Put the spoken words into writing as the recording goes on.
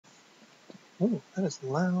Oh, that is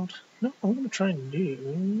loud. No, I'm gonna try and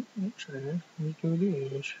do. Actually, we do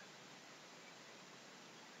this.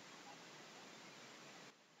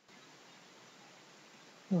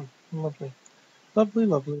 Oh, lovely. Lovely,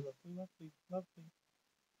 lovely, lovely, lovely, lovely,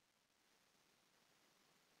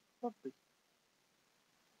 lovely.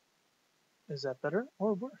 Is that better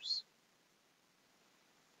or worse?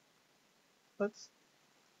 Let's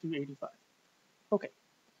do 85. Okay.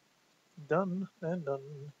 Done and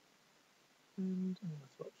done. And I'm gonna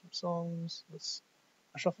throw up some songs. Let's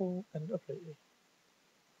a shuffle and a play.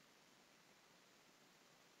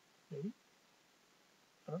 Maybe?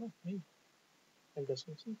 I don't know. Maybe. I guess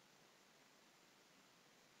we'll see.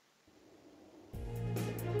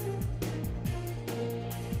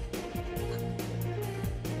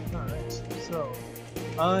 Alright, so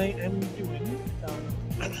I am doing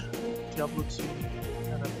Diablo 2,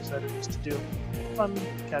 and I've decided just to do fun,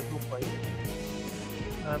 casual play.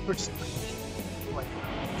 Purchased pretty much like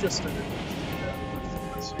just under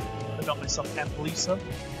last year. I got myself Aunt Lisa.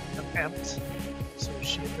 I'm amped, so is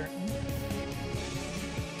she apparently.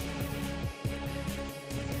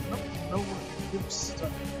 Nope, no good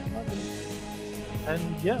stuff.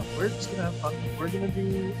 And yeah, we're just gonna have fun. We're gonna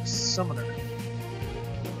do Summoner.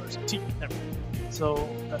 So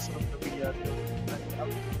that's what I'm gonna be doing.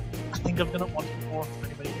 I think I've done it once before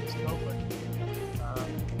many, many years ago, but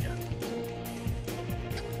yeah.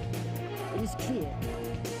 It is clear.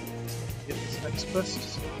 Get this next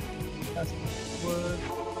quest. That's the word.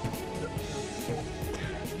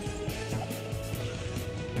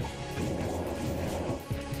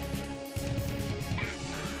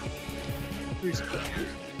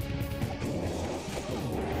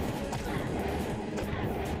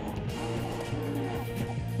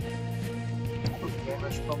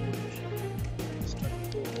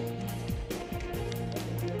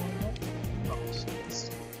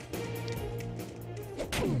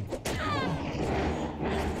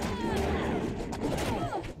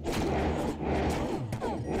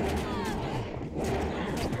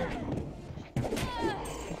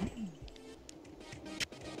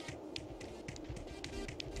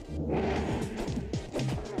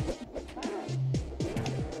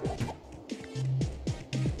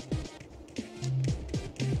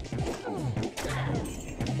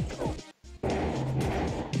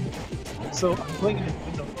 So I'm playing it in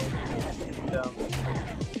window mode,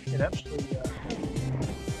 and it actually the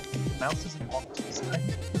mouse isn't locked to the side.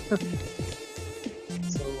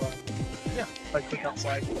 So yeah, if I click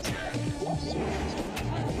outside, it's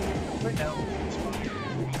right now it's fine.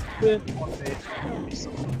 With one day, it'll be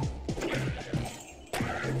something.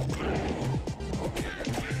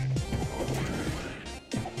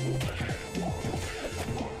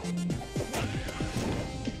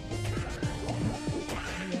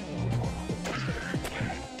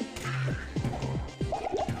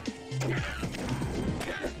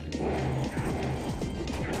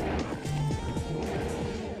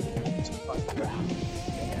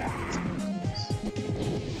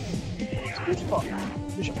 Good spot.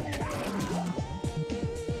 Bishop.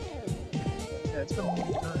 Yeah, it's been a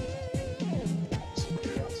long time.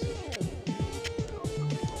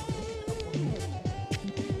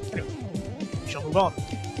 Anyway, we shall move on.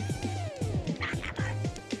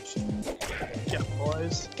 Yeah,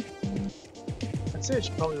 boys. I'd say I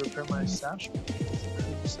should probably repair my sash.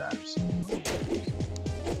 Sash.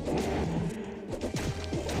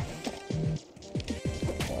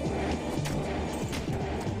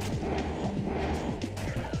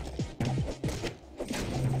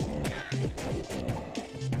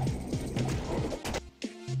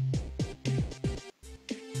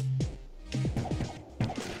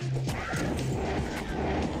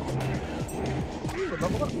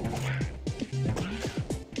 Level up.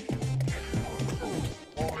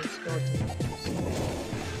 More skeletons.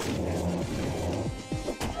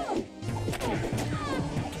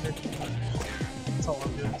 That's all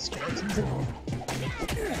I'm doing, skeletons.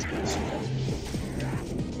 Let's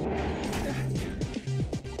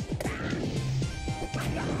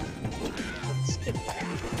skip.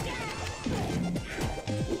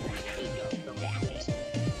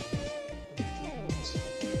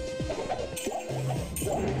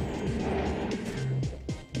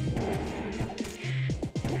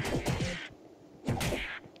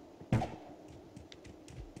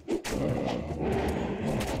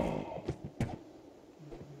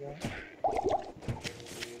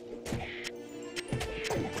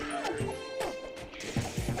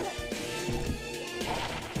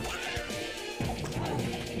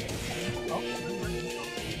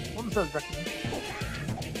 What does recommend?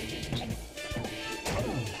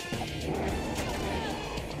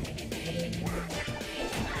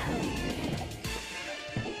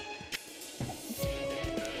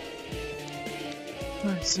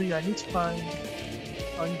 So yeah, I need to find.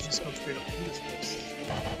 I need to just go straight up to this place.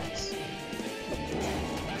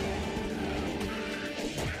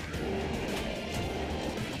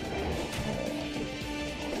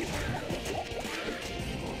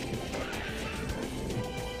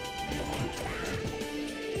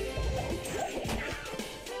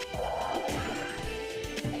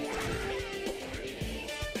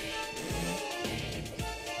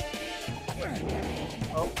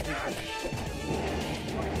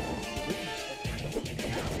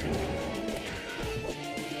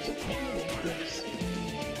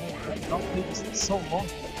 Oh, it's so long.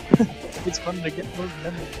 It's fun to get those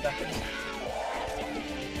memories back.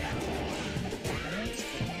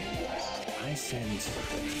 I sense.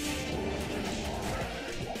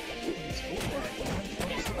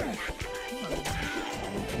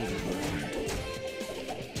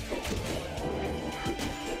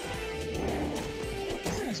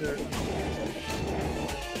 These are.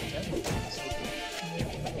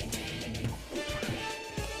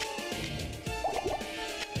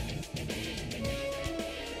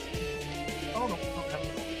 Oh no, we don't have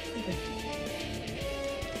anything.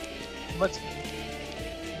 Let's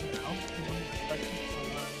now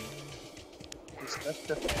that's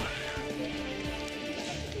definitely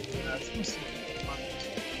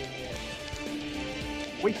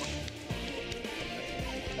wait.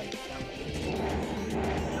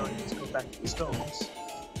 Now I need to go back to the stones.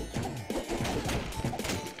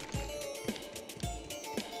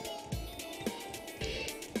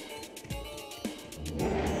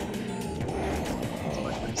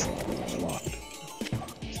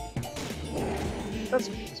 That's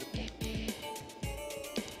what it is.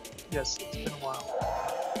 Yes, it's been a while.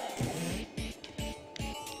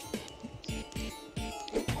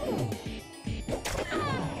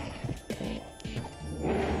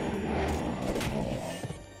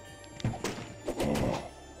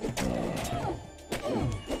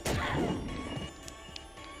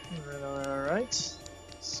 Alright.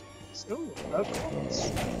 So, okay.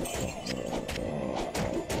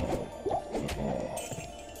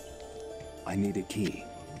 I need a key.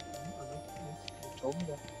 You told me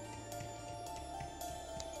that.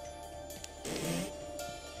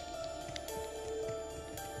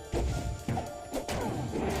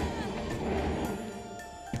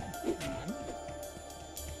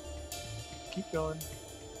 Keep going.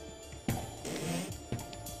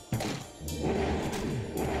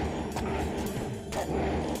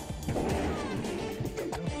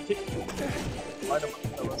 Light them up,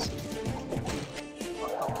 fellas.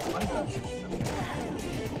 Oh, light them.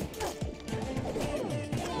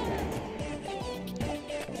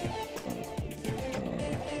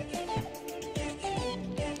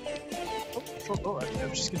 Oh, I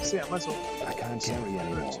was just gonna say, I might as well. I can't carry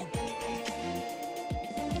anymore.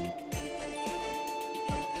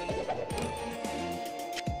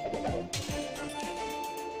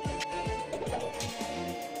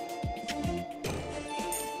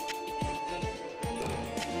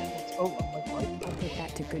 Oh, I'm like, what? I'll put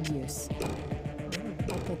that to good use.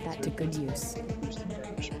 I'll put that to good use.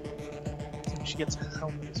 She gets a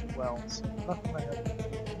helmet as well, so nothing I have.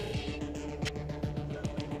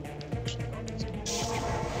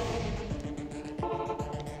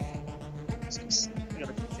 I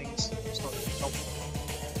gotta do things. It's not gonna help.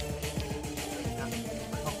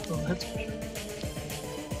 Oh, that's for sure.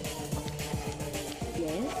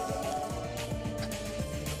 Yes?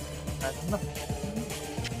 I have nothing.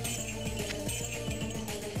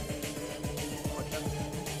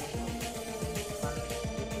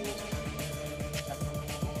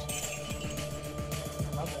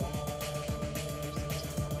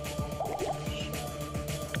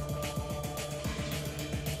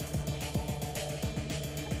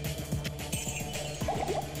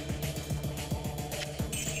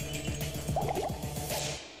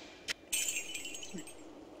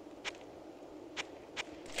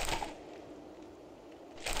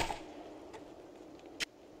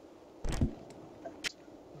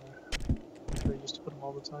 Just to put them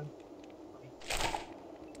all the time.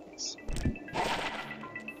 Yes.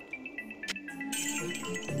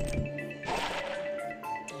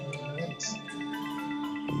 Alright.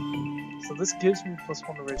 So this gives me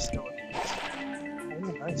 +1 to raise skeletons.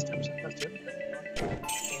 Oh, nice. 10% faster.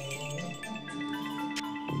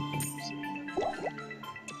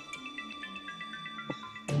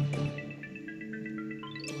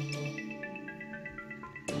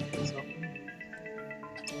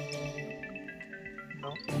 No,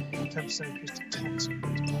 10% increase to 10.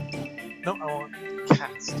 No, I want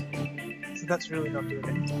cast. So that's really not doing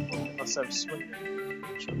anything for me unless I was swinging,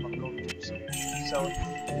 which I'm not going to. So,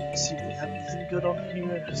 see if they have anything good on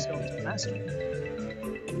here and just go to master.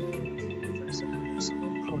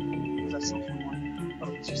 That's still for one.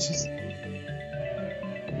 Oh, Jesus.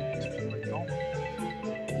 Like normal.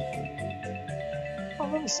 Oh,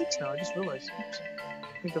 level 6 now, I just realized. Oops.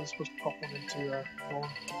 I think I was supposed to pop one into Dawn.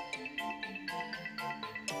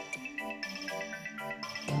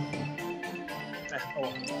 Oh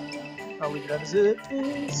well. I'll leave that as it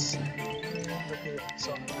is. Okay,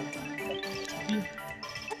 so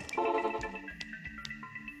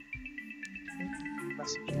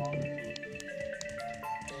message log.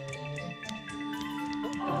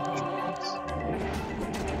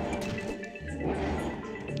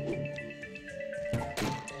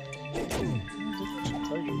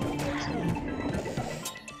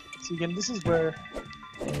 See again, this is where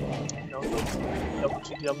Diablo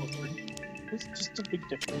 2, Diablo 3. There's just a big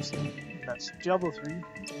difference. That's Diablo 3,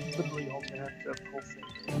 literally all you have to have the whole thing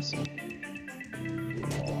is.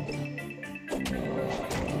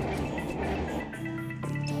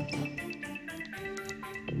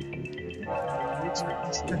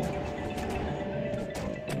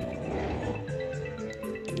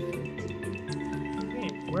 Hey,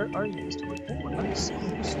 where are you, Mr. White? Oh, nice.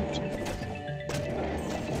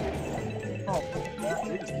 Oh, look at that.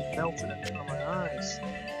 They just melted in front of my eyes.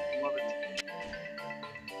 Love it.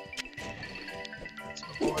 That's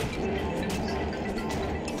my boy.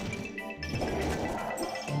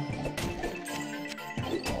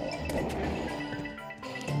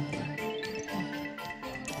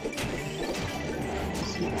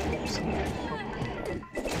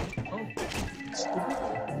 Oh, stupid.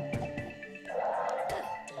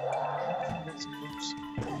 That's some moves.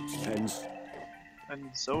 Hence, And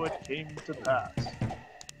so it came to pass.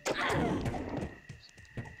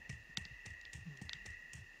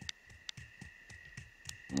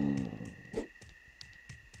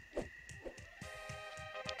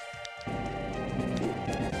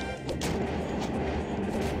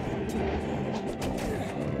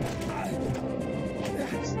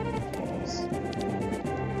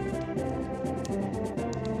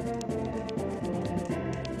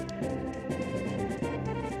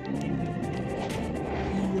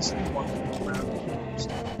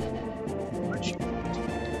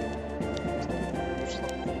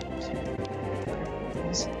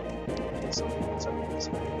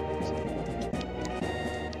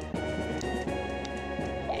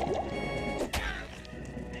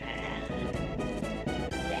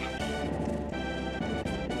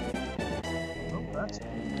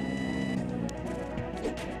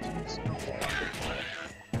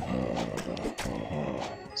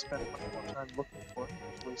 Spend much more time looking for it,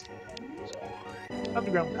 just wasting time. So,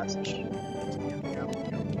 underground passage. To the underground we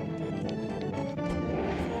go.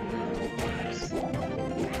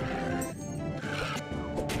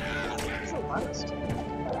 What's the last?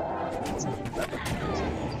 It's like 11.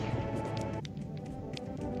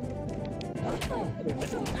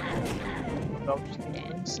 I'll just do it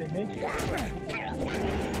and say maybe.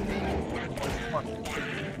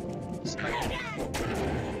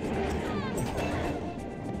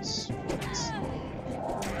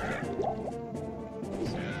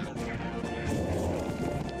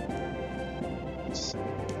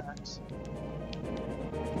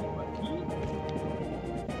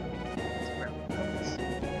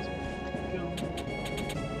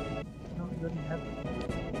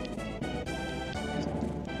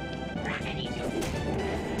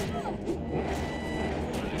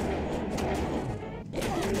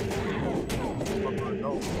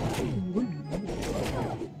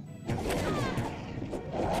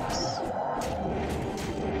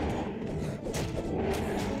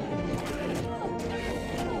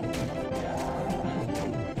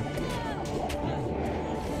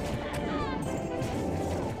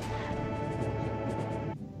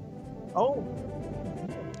 Oh!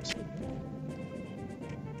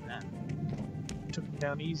 Nah. Took him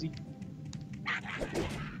down easy.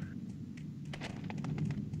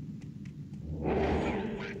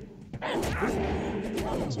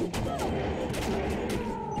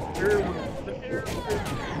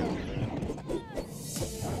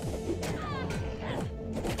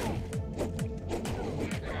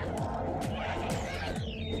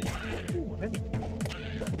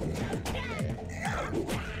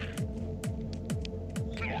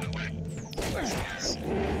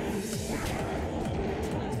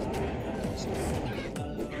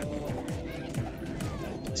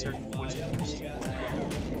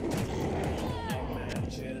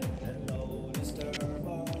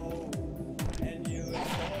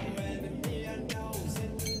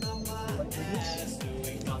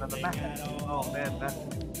 Oh man, that.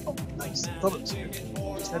 Oh, nice. I thought it was good.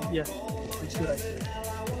 Just had, yeah, pretty good idea.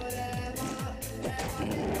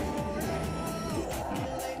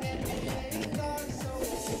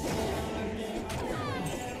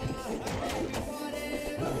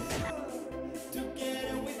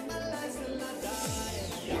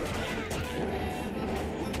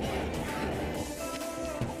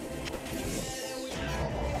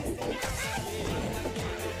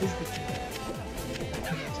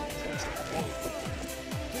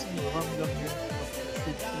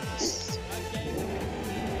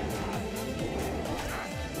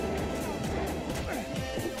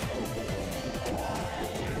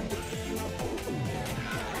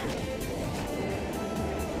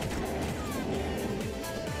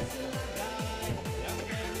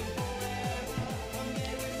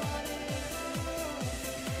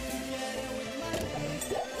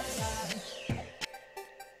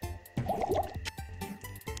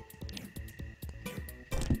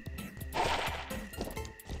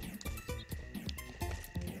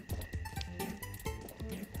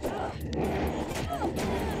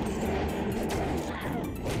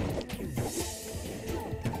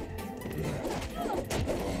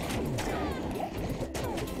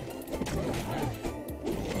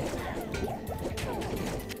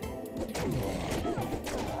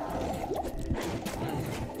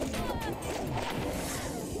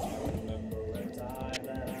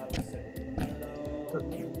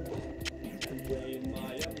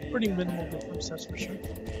 Pretty minimal difference, that's for sure.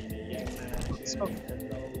 So,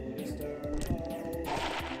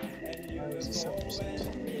 it's a 7%.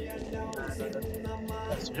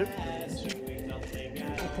 That's it.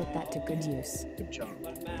 I'll put that to good use. Good job.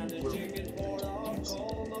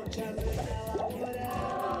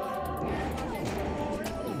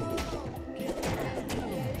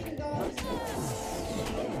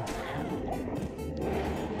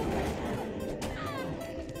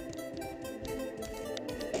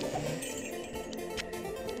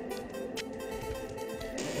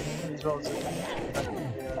 As well as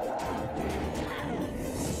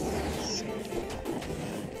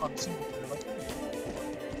on single player, like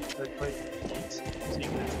they play so you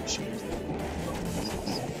can actually choose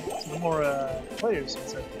so the more players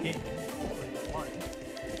inside the game playing online,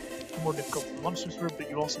 the more difficult the monsters were, but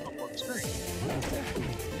you also got more experience.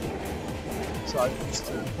 So I used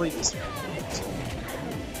to play this game.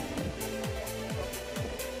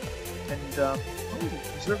 And oh,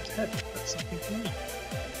 reserved head, that's something for me.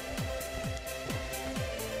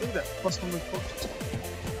 Look at that, plus one with corpses.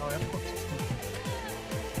 Now I have corpses.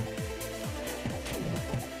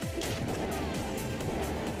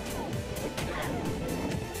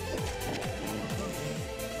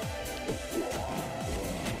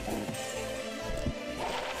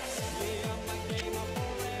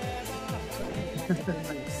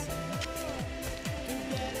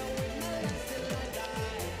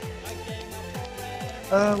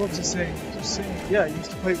 What was I saying? Just saying, yeah, I used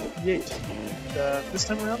to play with P8. And this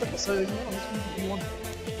time around I decided, no, let's move to P1.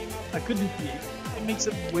 I could do P8. It makes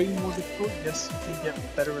it way more difficult. Yes, you can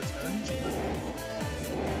get better returns.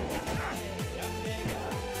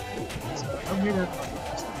 So I'm here to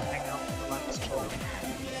just hang out with the last 12,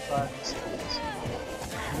 5,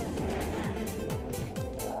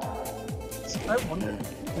 6. I wonder,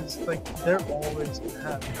 because like they're always gonna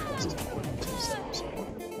have consistent 2 setups. So I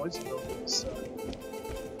wonder if poison though is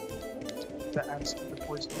that adds to the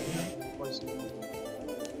poison. Poison.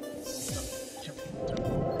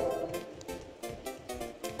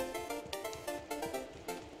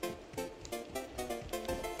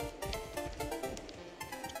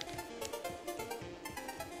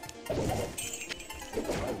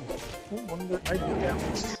 I wonder. I do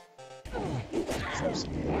balance. So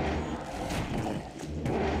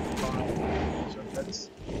let's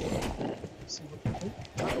see what we do.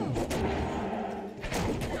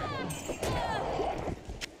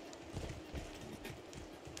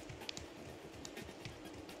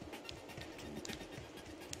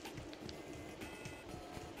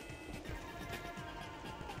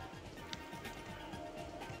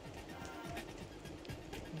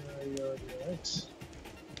 Right.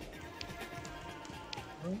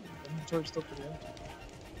 Well, inventory still pretty empty.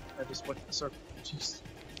 I just went to the circle. Jeez.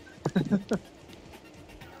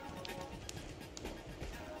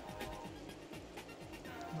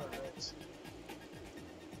 Alright.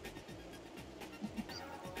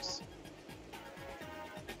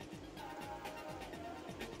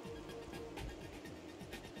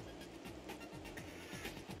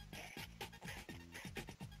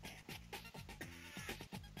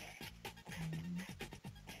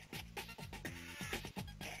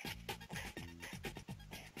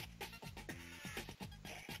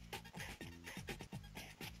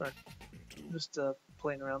 Sorry. Just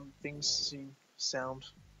playing around with things, seeing sound.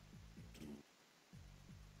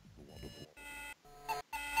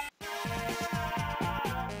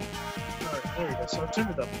 Alright, there we go. So I've turned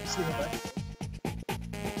it up. Let's see how that goes.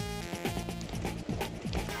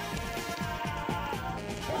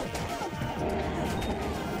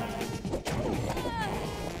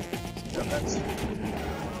 So that's...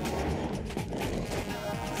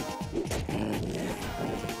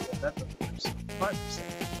 That numbers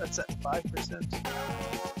 5%. That's at 5%.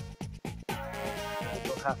 We'll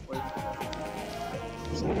go halfway to that.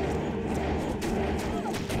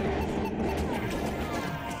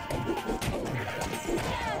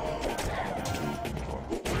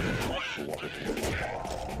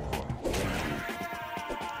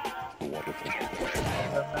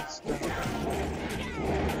 And then that's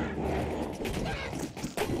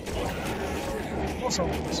also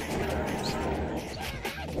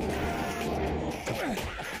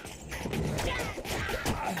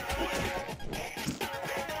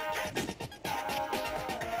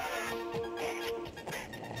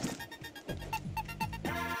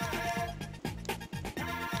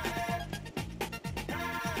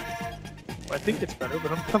I think it's better,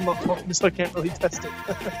 but I'm not talking, so I can't really test it.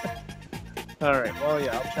 Alright, well,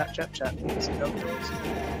 yeah, I'll chat. See how it goes.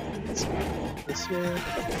 Let's see this here.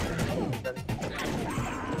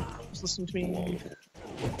 Just listen to me.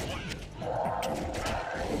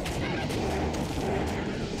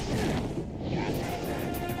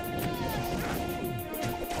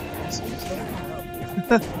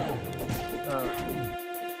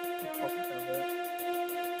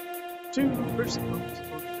 Two percent.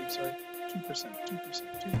 Sorry,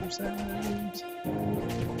 2%.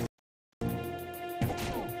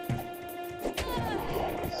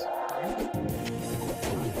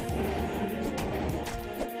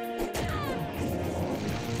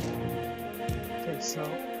 Okay, so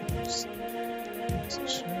let's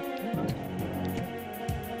check.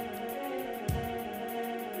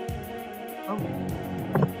 Oh,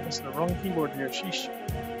 that's the wrong keyboard here. Sheesh.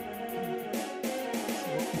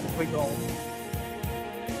 Wiggle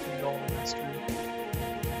mastery.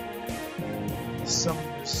 Some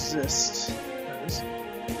resist. That is.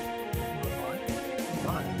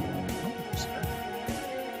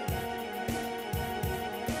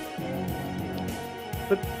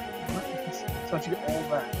 But so if you get all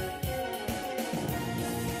that.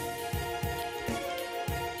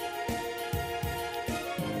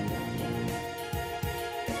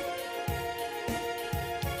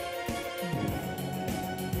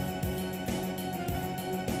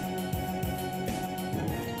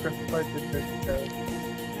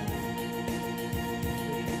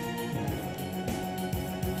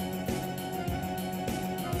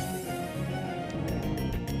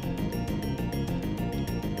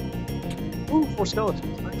 Ooh, 4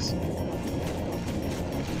 skeletons, nice.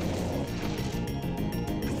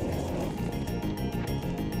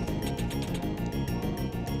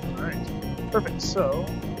 Alright, perfect, so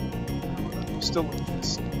I'm still looking at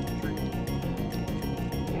this.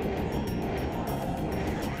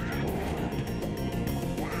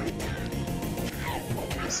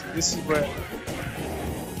 This is where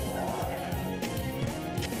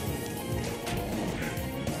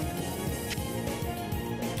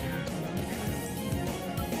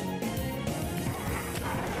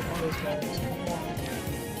those guys.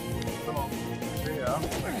 Come on. Yeah.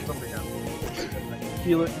 Something out. I can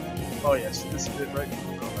feel it. Oh yes, this is it right now.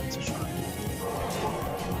 Oh, that's a shrine.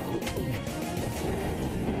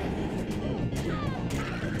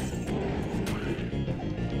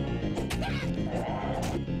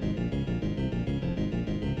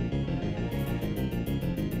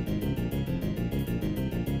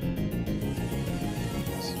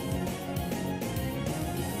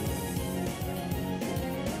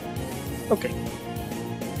 Okay,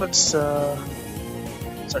 let's, sorry,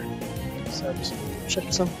 let's just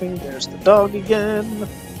check something. There's the dog again.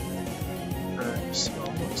 Alright, so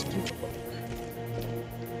let's do the look.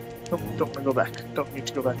 Nope, don't want to go back. Don't need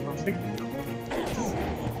to go back, I don't think.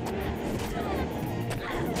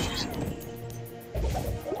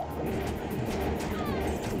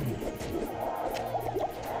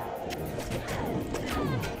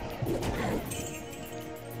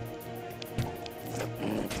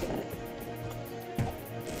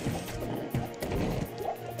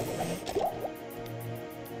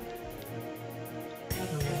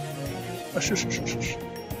 Shush.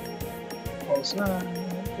 Pause that.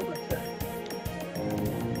 Go back there.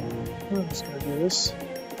 I'm just gonna do this.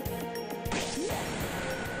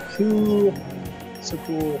 Cool. So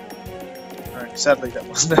cool. Alright, sadly that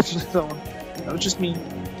wasn't actually that one. That was just me.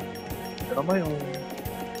 Did it on my own.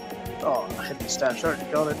 Oh, I hit the stash. I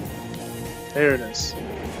already got it. There it is.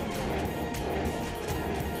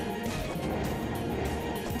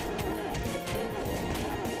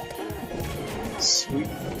 Sweet.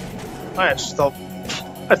 I thought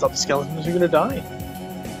the skeletons were gonna die.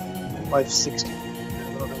 Life 60. I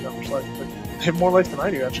don't have that much life, but they have more life than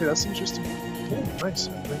I do, actually. That's interesting. Oh, nice.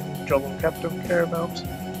 Everything Joel and Cap don't care about.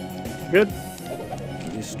 Good.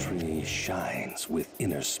 This tree shines with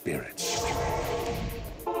inner spirits.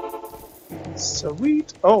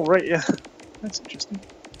 Sweet. Oh, right, yeah. That's interesting.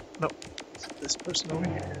 No, it's this person over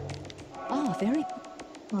here. Oh, very.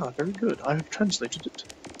 Ah, very good. I've translated it.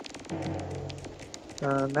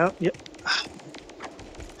 Now, yep.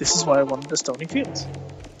 This is why I wanted the stony fields.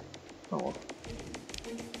 Oh well.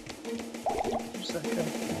 Where's that guy?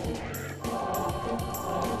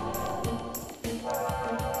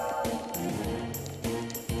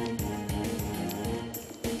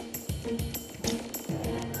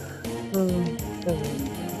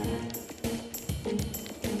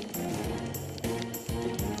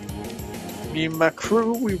 Me and my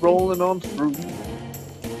crew, we rolling on through.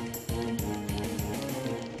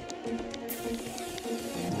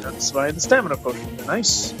 That's why the stamina potion is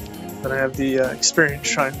nice. Then I have the experience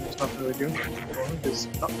shrine, which is not really doing anything for me because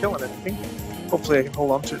I'm not killing anything. Hopefully I can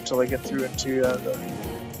hold on to it until I get through into the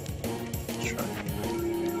shrine.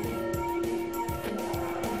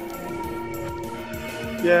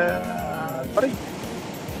 Yeah, buddy.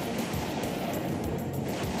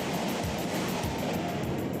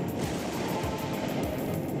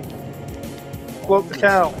 Float the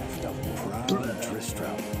cow.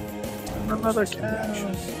 Another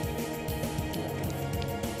cow.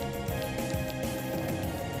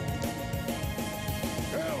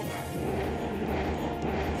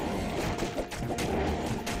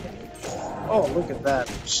 Oh, look at that.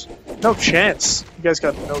 No chance. You guys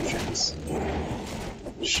got no chance.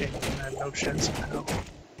 Shame, I had no chance in hell.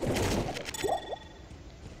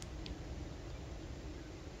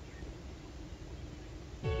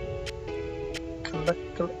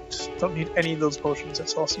 Collect. Don't need any of those potions,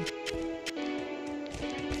 that's awesome.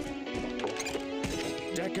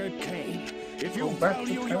 Deckard Cain, if you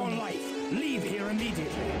value your life, leave here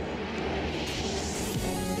immediately.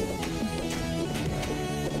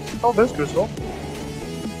 Oh, there's Griswold.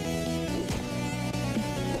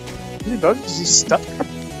 Is he bugged? Is he stuck? Oh,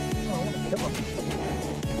 I want to kill him.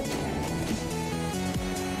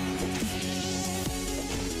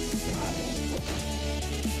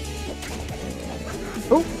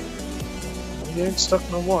 Oh! He ain't stuck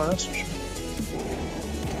no more, that's for sure.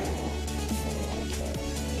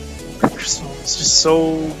 Griswold is just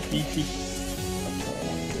so beefy.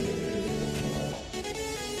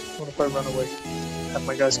 What if I run away? Have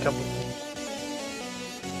my guys come with me.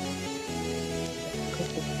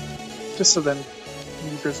 Just so then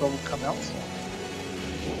Griswold will come out.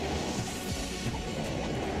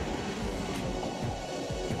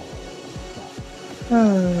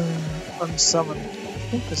 Unsummoned. I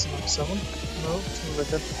think this is unsummoned. No, to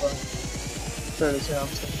identify. There it is, yeah,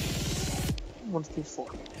 unsummoned. 1 through 4.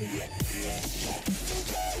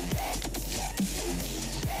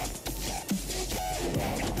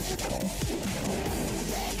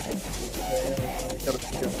 Gotta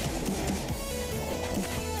figure it.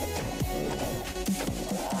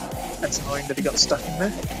 That's annoying that he got stuck in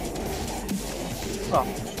there. Oh,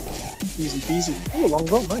 easy peasy. Oh, long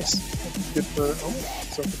bow, nice. Good for. Oh,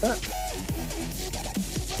 so for that.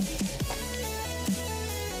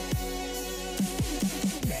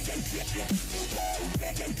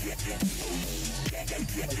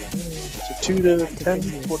 So 2 to 10,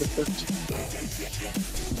 4 to 13.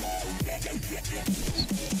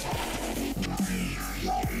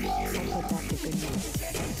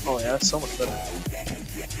 Oh yeah, that's so much better.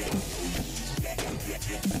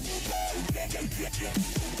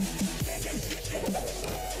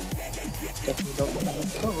 Definitely don't want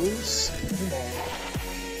those anymore.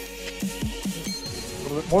 A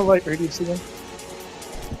little bit more light radius again.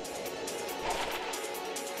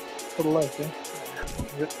 For the light, yeah?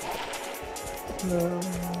 Good.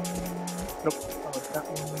 Nope, I like that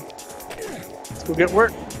one. Let's go get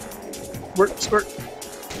Wirt. Wirt, Squirt.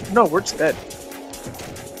 No, Wirt's dead.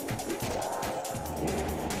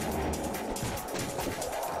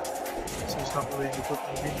 So he's not really any good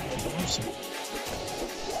for me anymore.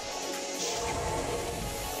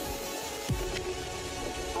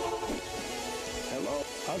 Hello,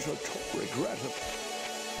 I should regret it.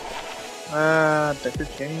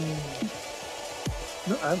 Deckard Cain.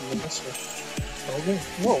 No, I haven't been this way. Okay.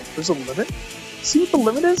 Whoa, there's a limit? See what the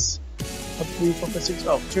limit is? 1, 3, 4, 5, 6.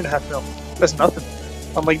 Oh, 2.5 mil. That's nothing.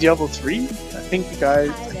 Unlike Diablo 3, I think the guy,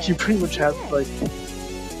 like, you pretty much have, like...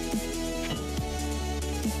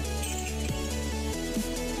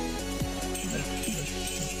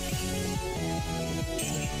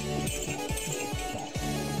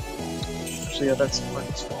 Actually, yeah, that's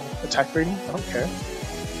minus 1. Attack rating? I don't care.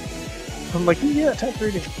 I'm like, yeah, attack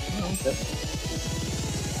rating. Oh, okay.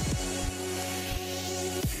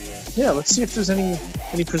 Yeah, let's see if there's any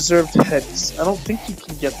preserved heads. I don't think you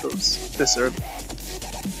can get those this early.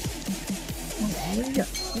 Yeah.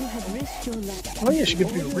 Oh yeah, she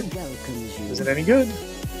could be a ring. Is it any good?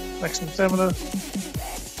 Maximum stamina.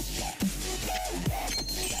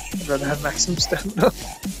 I'd rather have maximum stamina.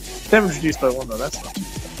 Damage reduced by 1 though, that's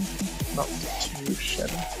not too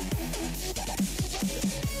shabby.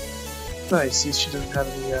 Nice, see, she doesn't have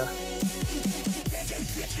any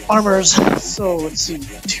armors. So let's see,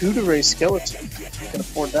 2 to raise skeleton. I can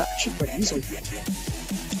afford that actually quite easily.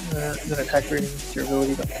 Then attack rating,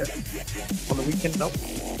 durability, don't care. On the weekend, nope.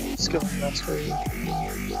 Skill mastery.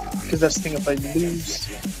 Because that's the thing, if I lose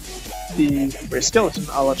the raise skeleton,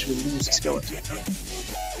 I'll actually lose the skeleton.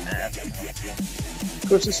 Of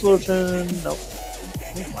course, the slow turn, nope.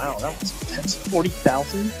 Oh, wow, that was intense.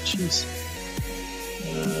 40,000? Jeez.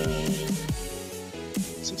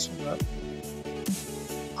 this one up?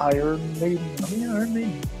 Iron Maiden. Oh yeah, Iron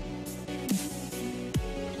Maiden.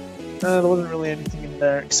 There wasn't really anything in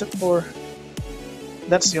there except for...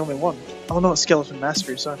 That's the only one. Oh no, it's Skeleton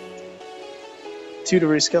Mastery, sorry.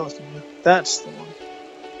 Tutory Skeleton, yeah. That's the one.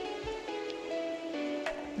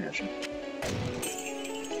 Yeah, sure.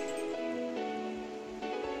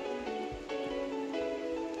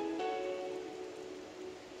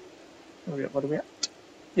 What are we at?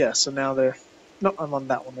 Yeah, so now they're... No, I'm on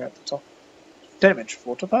that one there at the top. Damage,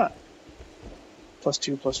 4 to 5. Plus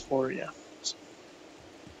 2, plus 4, yeah.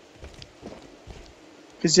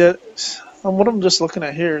 Because yeah, on what I'm just looking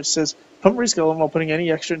at here, it says, pump Reskull while putting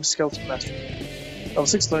any extra into Skeleton Mastery. Level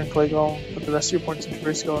 6 Learning Clay Golem, put the rest of your points into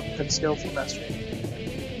Reskull and put Skeleton Mastery.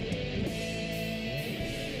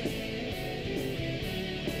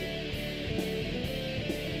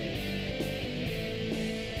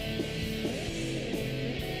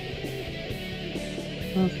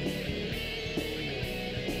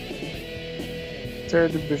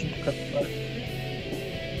 Third division to cut the fire.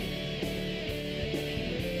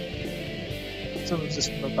 Someone's just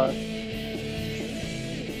gonna buy.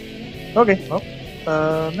 Okay, well,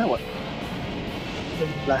 now what? The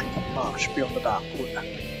Black Marsh beyond the Dark Wood.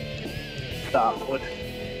 Dark Wood.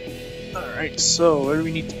 Alright, so where do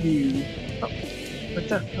we need to be? Oh, right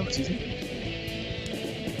there. That was easy.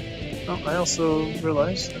 Oh, I also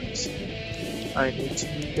realized that I need to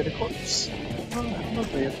get a corpse. Oh,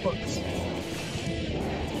 lovely, a corpse.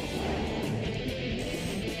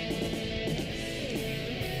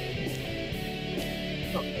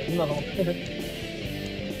 Another one.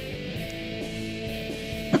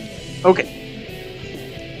 Okay.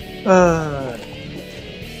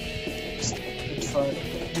 Let's find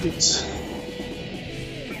it.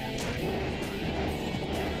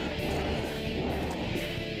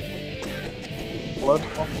 Blood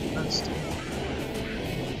on the nest.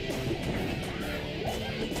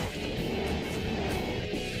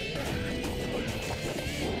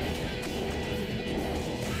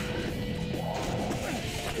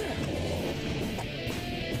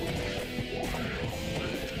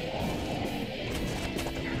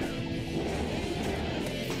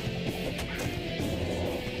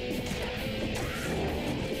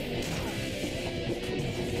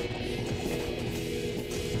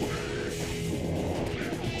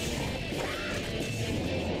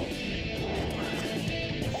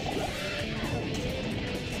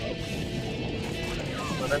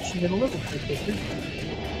 Actually get a little bit quicker.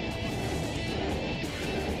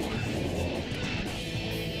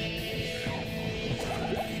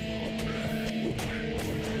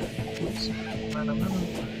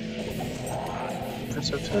 Press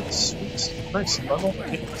our text. Sweet. Nice level.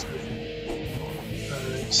 Okay, let's move.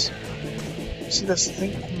 Alright. See, that's the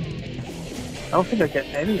thing? I don't think I get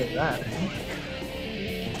any of that.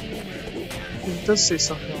 It does say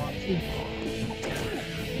something like here.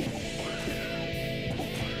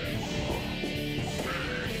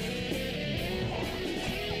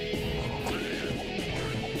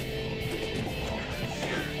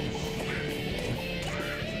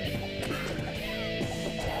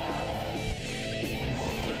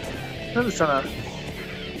 I'm just trying to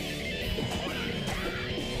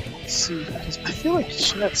see, because I feel like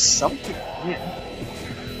she had something here.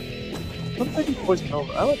 What if I do poison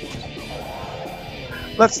over? I like poison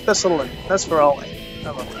over. Let's settle in. That's for all in.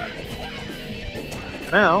 How about that?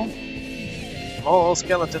 Now, all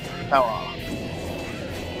skeleton power.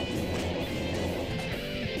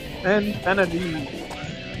 And energy.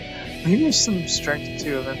 Maybe some strength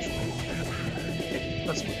too eventually. Okay,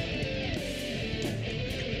 let's move.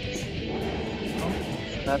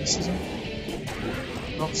 Fanaticism.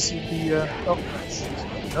 I don't see the, oh,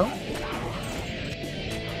 no?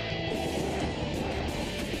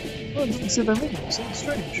 Oh, I didn't see their minions. That's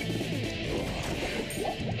strange.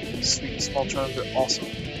 Sweet, small charms are awesome.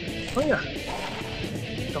 Oh, yeah.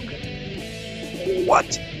 Okay.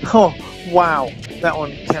 What? Oh, wow. That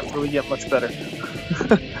one can't really get much better.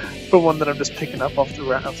 For one that I'm just picking up off the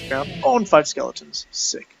ground. Oh, and 5 skeletons.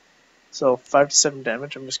 Sick. So, 5 to 7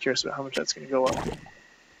 damage. I'm just curious about how much that's going to go up.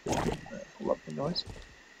 Lovely noise.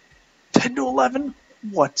 10 to 11?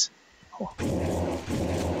 What? Oh.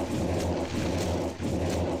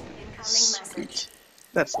 Sweet.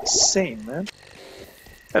 That's insane, man.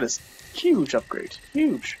 That is huge upgrade.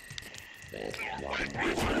 Huge. I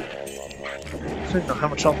don't know how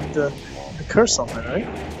much I'll need to curse on that, right?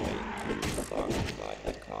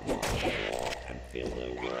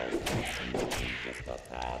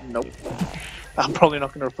 Nope. I'm probably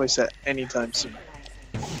not going to replace that anytime soon.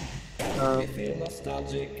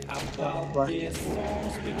 Black.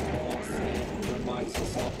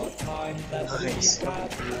 Nice.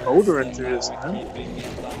 Odorant through this, man.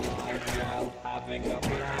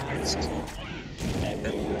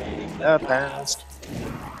 That passed.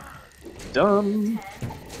 Done.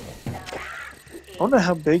 I wonder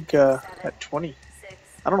how big at 20.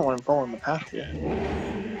 I don't know why I'm following the path here.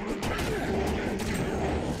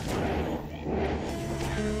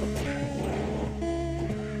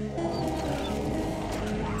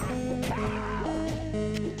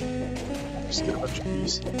 Just get a bunch of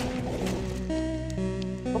these.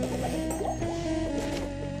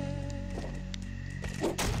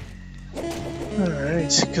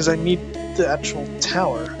 Alright, because I need the actual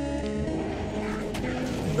tower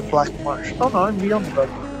in the Black Marsh. Oh no, I'm beyond the Black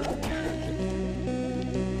Marsh.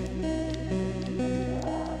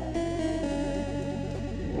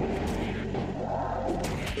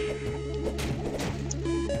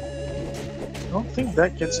 I don't think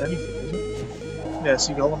that gets anything, is it? Yeah,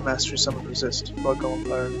 see, Golem Mastery, Summon Resist. Blood Golem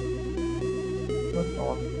Fire. Blood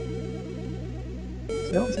Golem. See,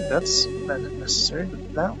 I don't think that's necessary,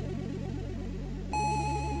 but that one.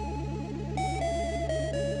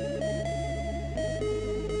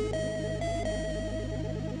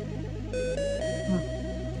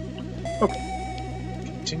 Okay.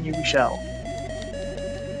 Continue we shall.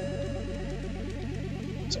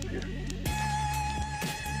 What's up here?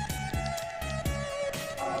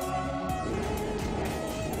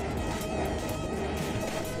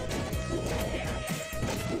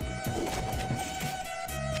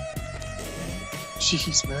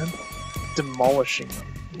 Jeez, man. Demolishing them.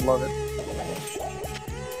 Love it.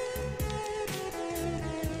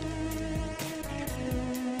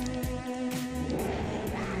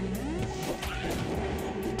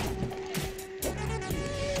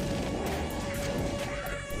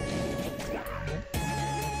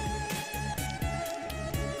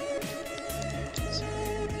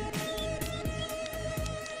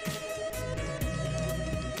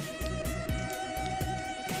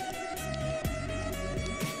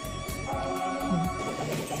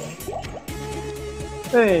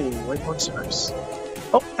 Hey, white horse nice.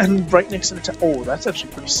 Oh, and right next to the oh, that's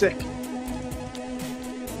actually pretty sick.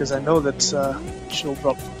 Because I know that she'll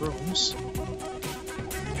drop the brooms.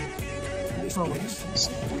 Oh,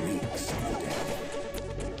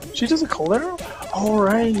 she does a cold arrow?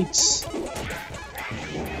 Alright.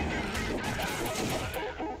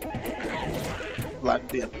 Light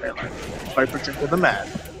the umbrella. Viper drink of the mad.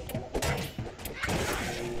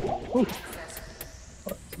 Ooh.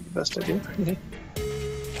 That's the best idea.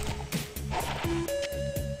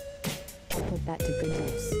 Put that to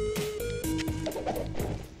good use.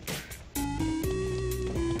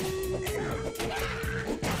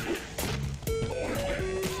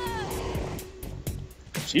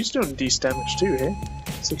 She's doing decent damage too, eh?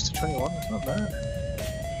 6 to 21, that's not bad.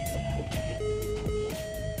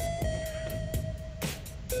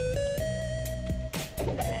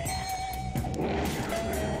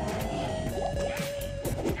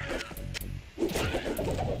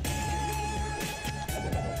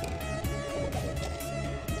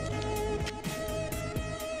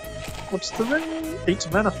 What's the ring?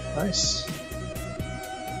 8 mana. Nice.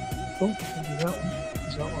 Oh, maybe that one.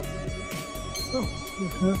 Is that one? Oh,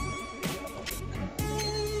 yeah.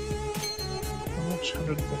 How much?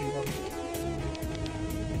 131.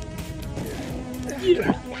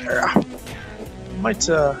 Yeah. Might,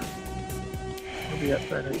 maybe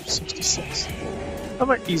at 66. I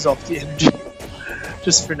might ease off the energy.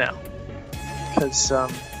 Just for now. Because,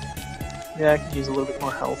 yeah, I can use a little bit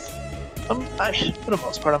more health. For the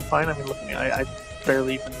most part, I'm fine. I mean, look at me. I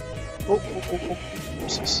barely even. Oh.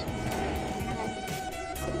 What's this?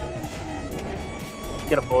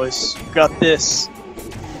 Get him, boys. Got this.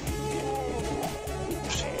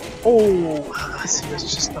 Oh, see,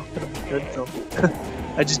 that's just not gonna be good, though.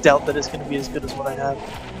 I just doubt that it's gonna be as good as what I have.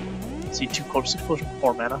 See, 2 corpse explosion,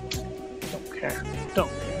 4 mana. Don't care. Don't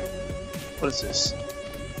care. What is this?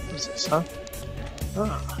 What is this, huh?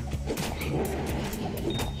 Ah.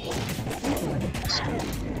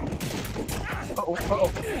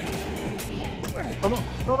 Uh-oh. Oh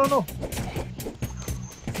no.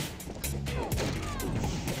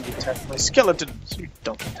 You attack my skeletons. You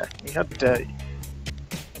don't attack me. How dare you?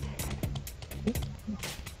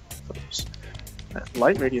 Oops. That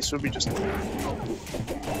light radius would be just...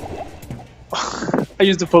 I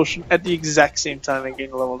used a potion at the exact same time I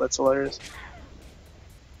gained a level. That's hilarious.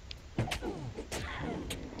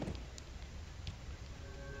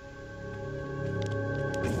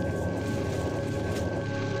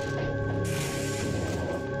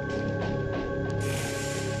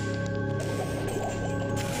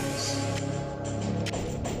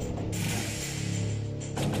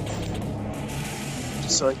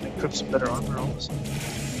 so I can equip some better armor also.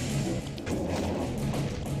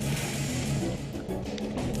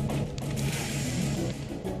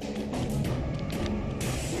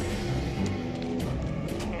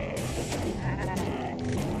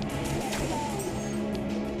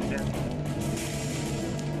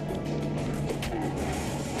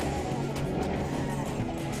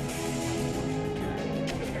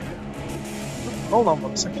 Hold on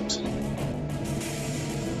 1 second.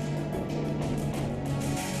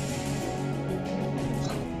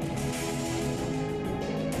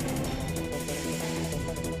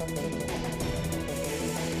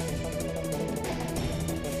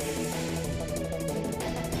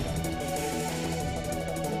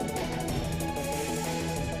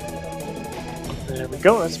 There we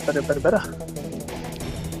go, that's better.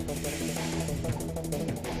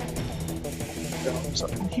 Go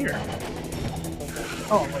something here.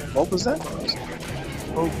 Oh, what was that?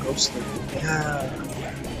 Oh, ghostly. Yeah.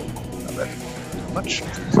 Not that much.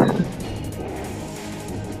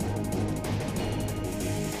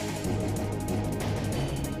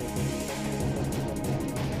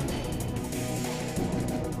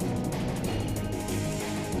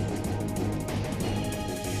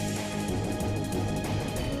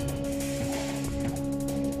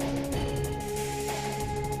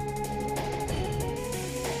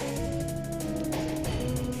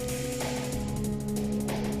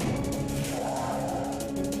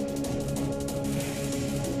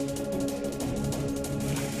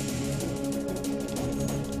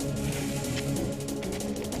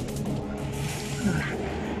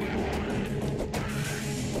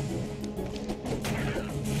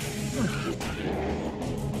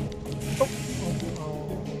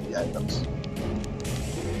 Yeah, it does.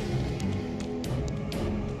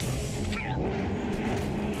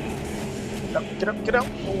 Get out!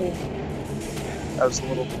 Oh.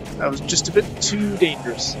 That was just a bit too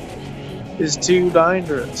dangerous. It's too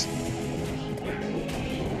dangerous.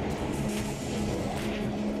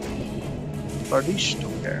 Bardish,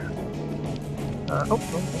 don't care. Oh, no,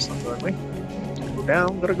 that's not the right way.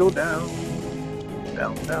 Gotta go down.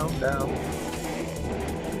 Down.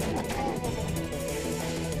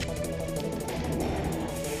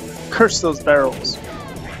 Curse those barrels.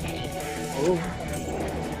 Oh.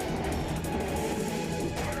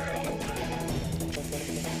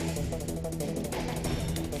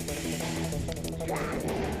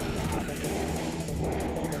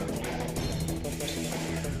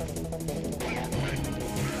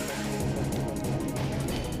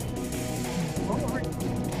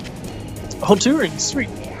 Oh, 2 rings, sweet.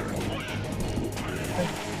 3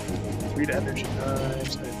 to energy,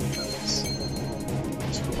 nice.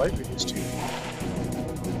 Just for light reduce too.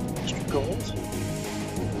 Extra gold.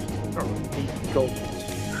 I don't really need gold.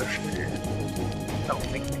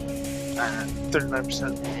 That'll make me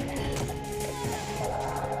 39%.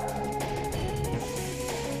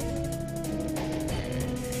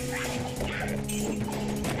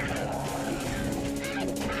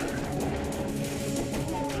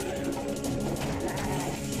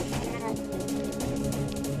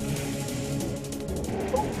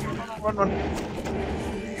 Run.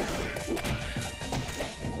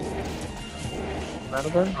 Matter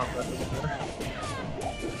then? Oh, that doesn't matter.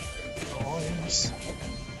 Nice.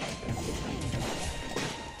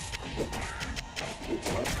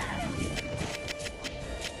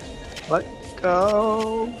 Let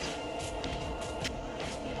go.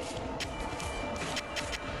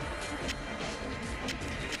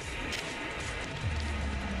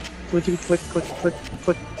 Click.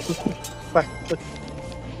 Back, click.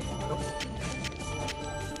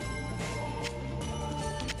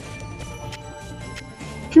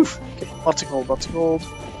 Phew! Okay, lots of gold.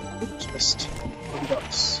 Oops, missed. What do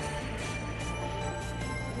bucks?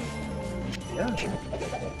 Yeah, sure.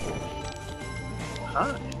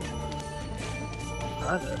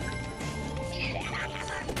 Hi there.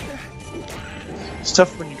 It's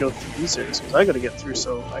tough when you go through these areas, because I gotta get through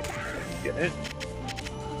so I can get in.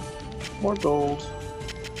 More gold.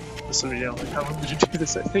 This will be down. Like, how long did you do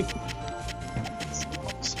this, I think?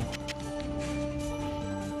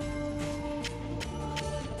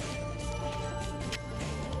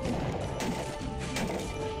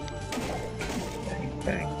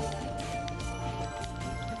 Bang.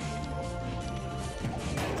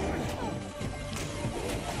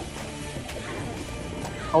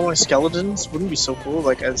 Oh, my skeletons wouldn't be so cool.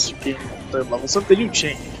 Like as you gain their levels up, they do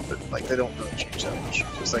change, but like they don't really change that much.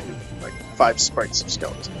 Just like 5 sprites of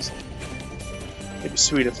skeletons. It'd be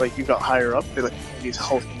sweet if like you got higher up, they're like these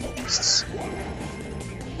hulking beasts.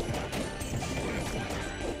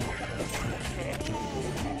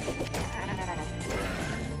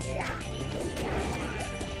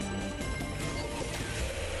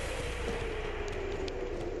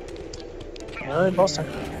 Alright, boss time.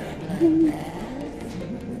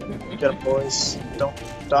 Get him, boys. Don't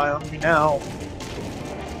die on me now.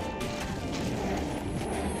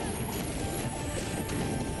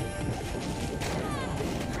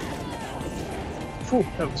 Phew,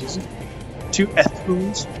 that was easy. 2 F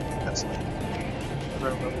wounds. That's like, I don't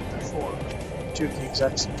remember what they're for. 2 of the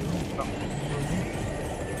exact same. Oh.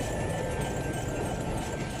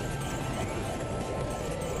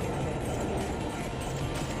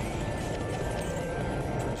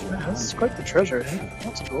 This is quite the treasure, eh?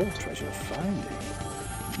 Lots of gold. Treasure finding.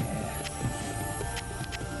 Yeah.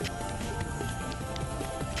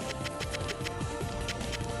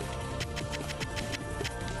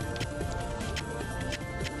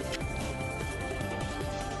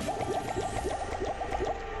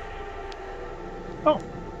 Oh!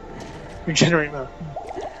 Regenerate mana.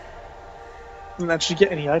 Didn't actually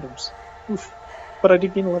get any items. Oof. But I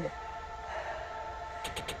did gain a level.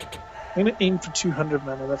 I'm gonna aim for 200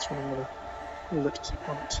 mana, that's what I'm gonna lit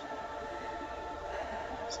on it.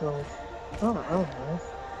 So, I don't know.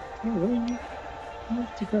 I really need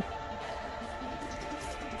to go.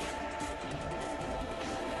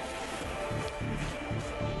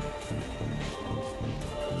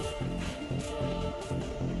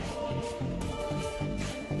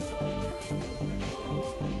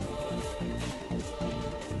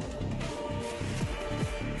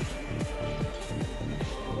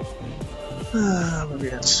 Where we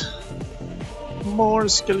at? More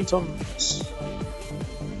skeletons.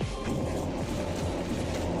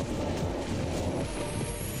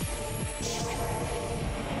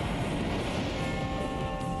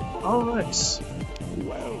 Alright.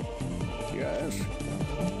 Well, yes.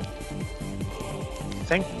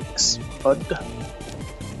 Thanks, bud.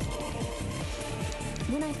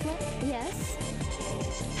 When I flip, yes.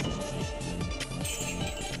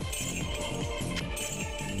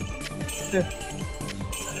 Yeah.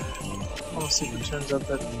 I'll see if it turns out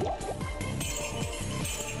that.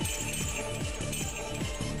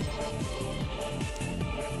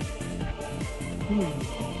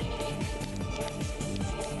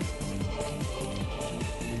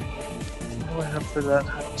 What do I have for that? I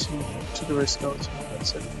have to the race skeleton.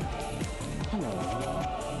 That's it.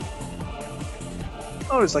 I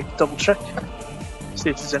always like to double check, see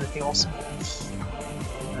if there's anything awesome.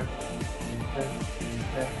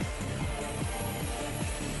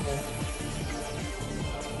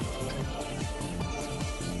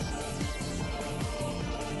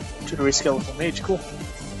 Jittery skeletal mage, cool.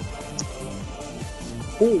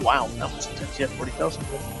 Oh wow, that was intense. Yeah, 40,000.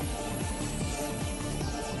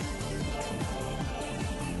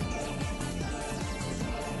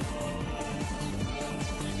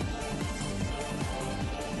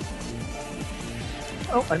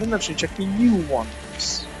 Oh, I didn't actually check the U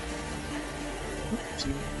ones.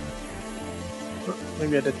 Oopsie. Oh,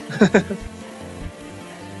 maybe I did.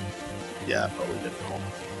 Yeah, I probably did.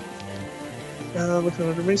 Looking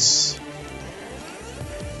at the race.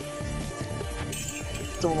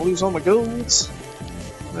 Don't want to lose all my golds.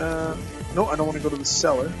 No, I don't want to go to the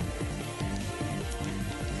cellar.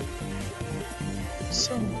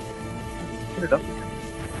 So, get it up again.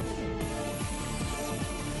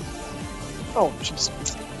 Oh, jeez.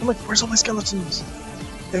 I'm like, where's all my skeletons?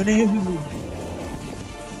 Oh no!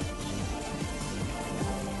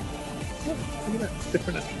 Oh, look at that.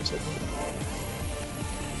 Different entrance, I think.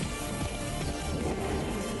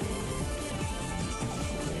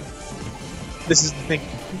 This is the thing.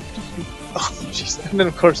 Oh, jeez. And then,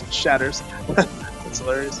 of course, it shatters. That's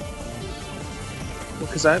hilarious. Well,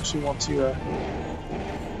 because I actually want to,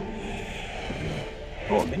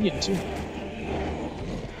 Oh, a minion, too.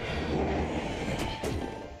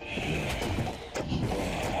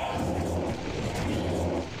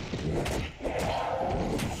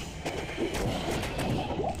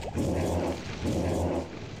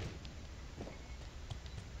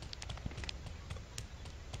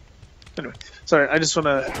 Anyway, sorry, I just want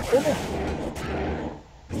to...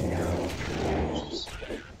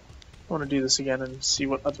 I want to do this again and see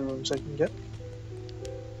what other rooms I can get.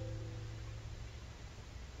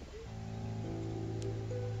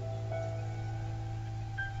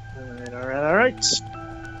 Alright.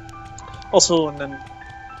 Also, and then...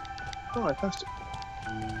 Oh, I passed it.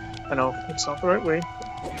 I know, it's not the right way.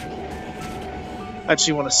 I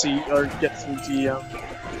actually want to see, or get through the,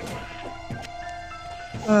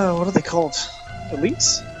 what are they called?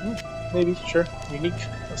 Elites? Maybe, sure. Unique.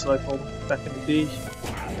 That's what I called them back in the day.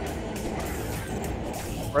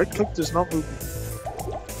 Right click does not move.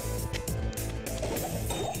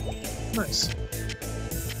 Nice.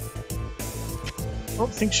 I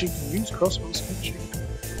don't think she can use crossbows, can she?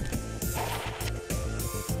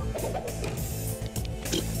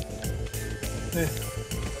 Eh.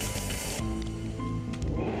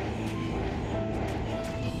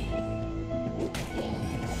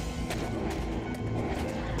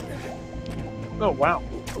 Oh wow.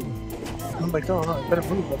 I'm like, oh no, I better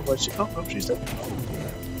move, otherwise she... Oh no, she's dead.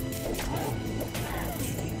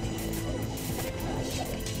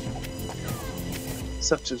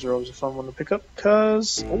 Scepters are always a fun one to pick up,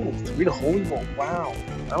 because... Oh, 3 to Holy Roll, wow.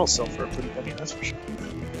 That'll sell for a pretty penny, that's for sure.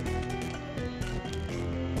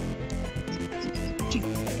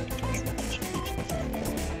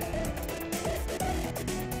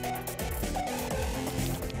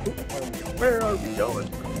 Where are we going?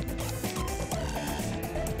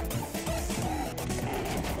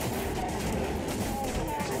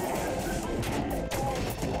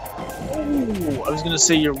 Oh, I was gonna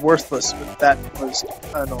say you're worthless, but that was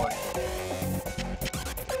annoying.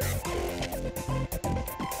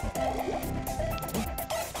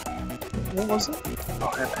 What was it?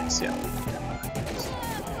 Oh, FX, yeah.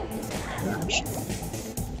 Gosh.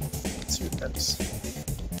 Let's see what that is.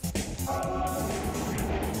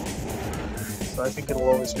 So I think it'll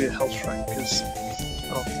always be a health shrine, because I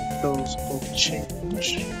don't think those will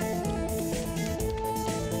change.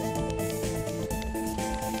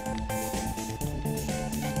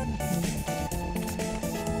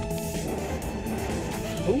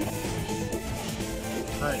 Oh.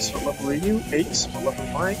 Nice. What level are you? 8. What level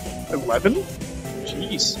am I? 11?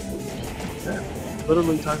 Jeez. Yeah.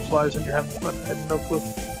 Literally time flies when you're having fun. I had no clue.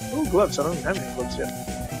 Oh, gloves. I don't even have any gloves yet.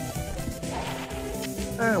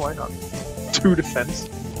 Why not? 2 defense.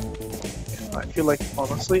 I feel like,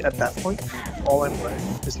 honestly, at that point, all I'm wearing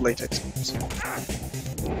is latex gloves.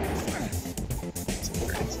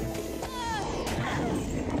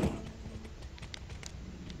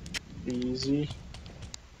 Easy.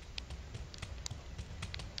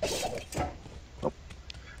 Nope.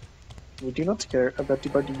 We do not care about the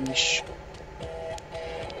bardiche.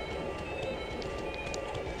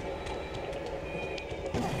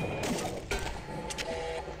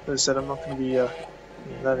 As I said, I'm not going to be doing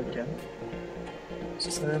that again.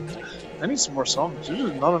 And I need some more songs. There's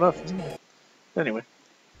just not enough, isn't there? Anyway.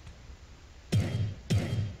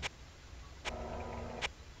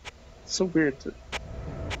 It's so weird to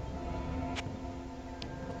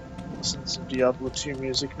listen to some Diablo 2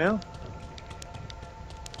 music now.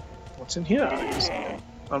 What's in here?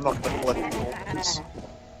 I'm not going to collect it all because...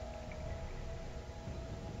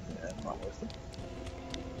 Yeah, not worth it.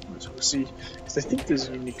 I just want to see, because I think there's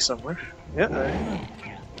a unique somewhere. Yeah, I know.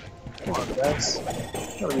 Come on, guys.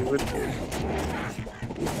 Gotta be good.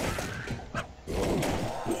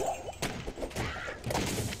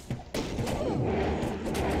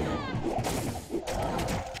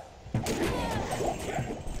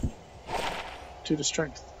 Two to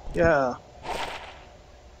strength. Yeah.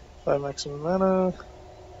 5 maximum mana.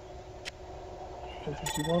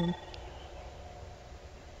 51.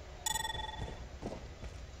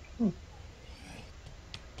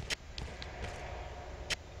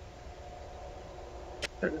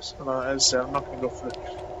 There it is. As I said, I'm not going to go for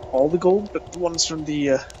all the gold, but the ones from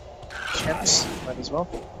the camps might as well.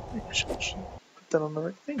 Maybe I should put that on the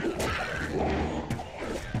right thing.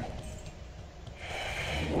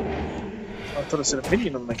 I thought I said a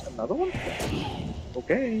minion, I'm like, another one?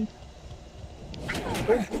 Okay.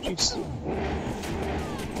 Oh, jeez.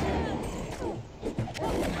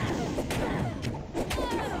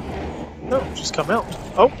 No, she's come out.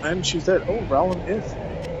 Oh, and she's dead. Oh, Rowland is.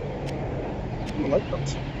 I like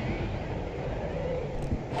those.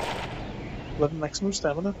 11 maximum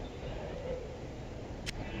stamina.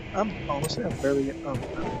 Honestly, I'm barely getting.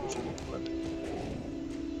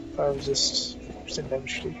 Fire resist, 50%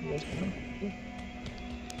 damage taken.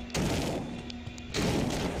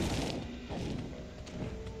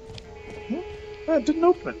 It didn't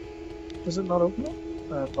open it. Does it not open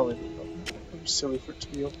it? Probably didn't open it. It was silly for it to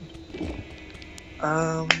be opened.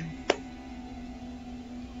 I'm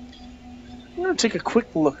going to take a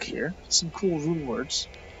quick look here. Some cool rune words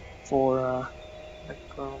for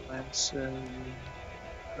Necromancer.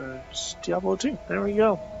 Diablo 2. There we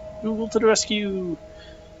go. Google to the rescue.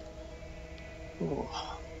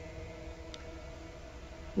 Oh.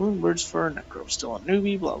 Rune words for Necro. Still a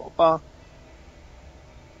newbie. Blah blah blah.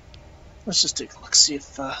 Let's just take a look. See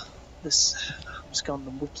if this has gone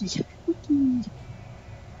to wiki.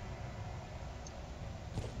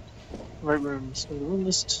 Right rooms. The room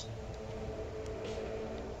list.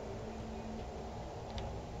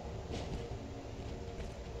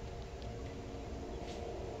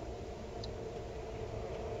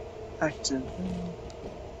 Active.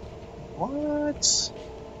 What?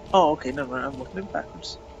 Oh, okay, never mind. I'm looking at it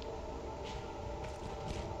backwards.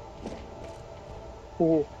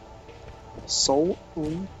 Oh. Soul,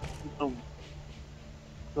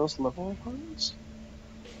 those level requirements?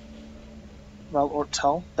 Val or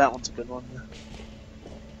Tell? That one's a good one, yeah.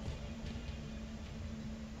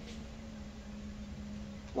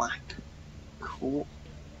 Black. Cool.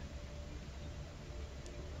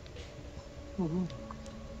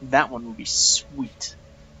 That one would be sweet.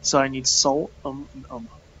 So I need Soul,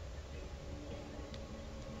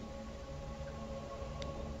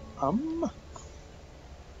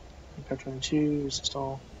 Repair 22, resist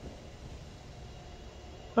all.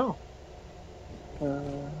 Oh.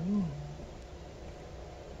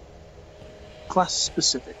 Class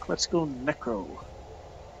specific. Let's go Necro.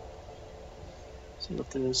 See what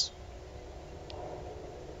there is.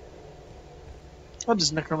 Oh,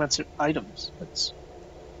 just Necromancer items. That's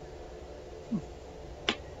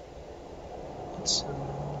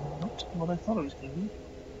not what I thought it was going to be.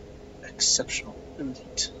 Exceptional.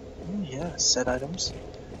 Elite. Oh, yeah, set items.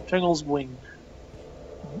 Triangle's Wing.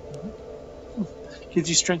 Gives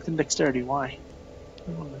you strength and dexterity. Why?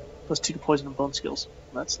 +2 to poison and bone skills.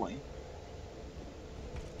 That's lame.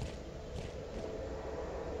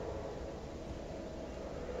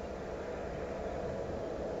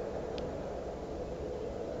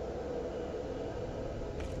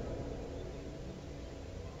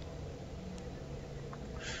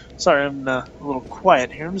 Sorry, I'm a little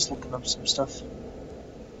quiet here. I'm just looking up some stuff.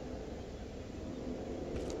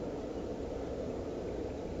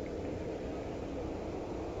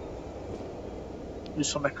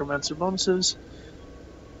 Useful Necromancer bonuses.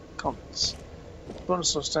 Comments.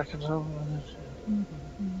 Bonus of stack and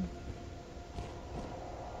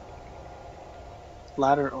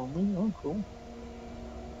ladder only. Oh, cool.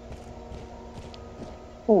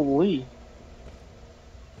 Holy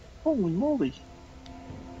moly.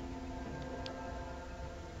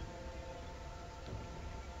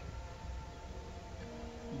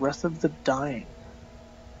 Breath of the Dying.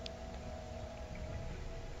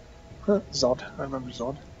 Zod. I remember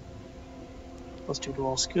Zod. +2 to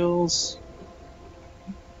all skills.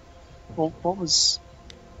 Well, what was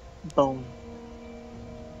Bone?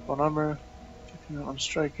 Bone armor. 15 on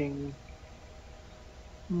striking.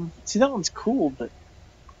 See, that one's cool, but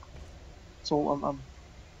so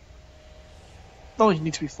oh, you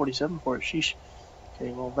need to be 47 for it. Sheesh.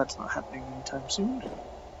 Okay, well, that's not happening anytime soon.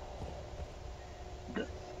 Good.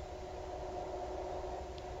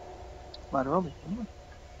 Ladder only.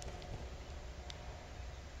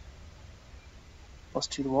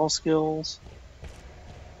 +2 to all skills.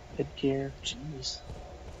 Headgear. Jeez.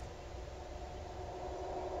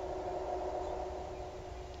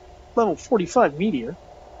 Level 45 meteor.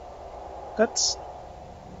 That's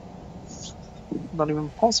not even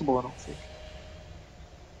possible, I don't think.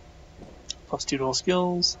 +2 to all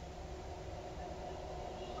skills.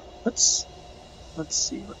 Let's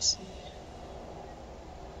see.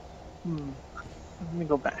 I'm gonna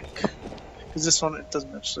go back. Because this one, it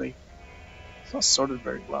doesn't actually... It's not sorted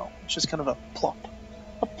very well. It's just kind of a plop.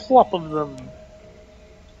 A plop of them.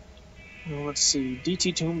 Well, let's see.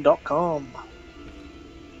 dttomb.com.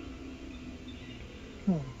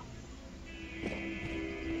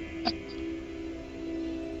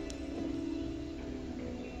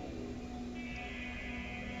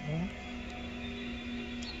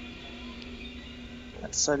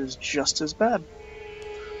 That site is just as bad.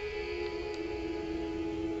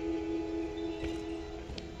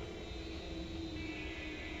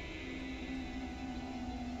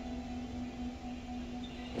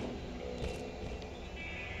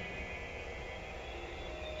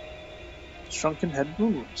 Shrunken head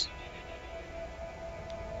moves.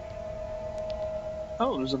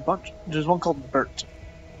 Oh, there's a bunch. There's one called Bert.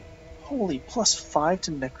 Holy, +5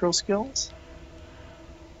 to necro skills?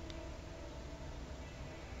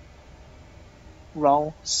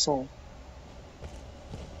 Raw soul.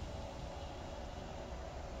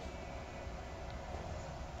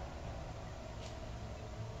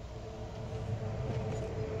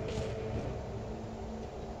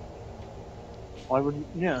 Why wouldn't,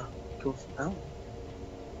 yeah, go for that one.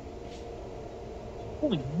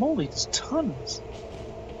 Holy moly, there's tons.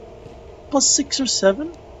 +6 or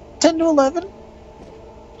 7? 10 to 11?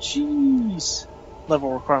 Jeez.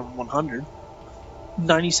 Level requirement 100.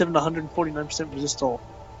 97 to 149% resist all.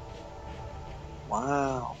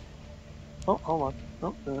 Wow. Oh, hold on.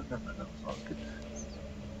 Oh, no. Oh, good.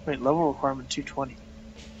 Wait, level requirement 220.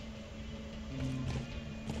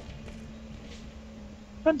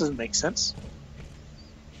 That doesn't make sense.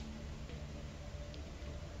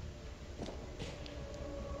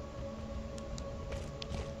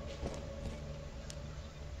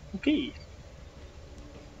 Okay.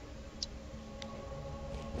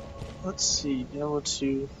 Let's see, Diablo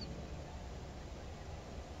 2.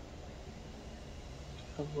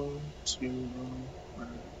 Hello to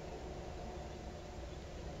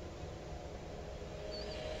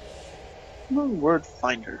hello, word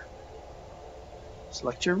finder.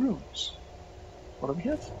 Select your rooms. What do we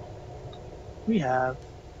have? We have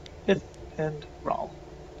If and Rawl.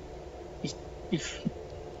 If.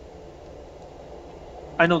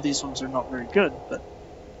 I know these ones are not very good, but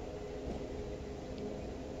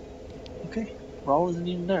okay. Rawl isn't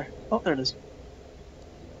even there. Oh, there it is.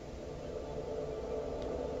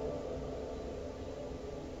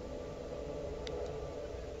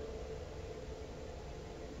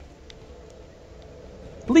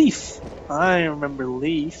 Leaf! I remember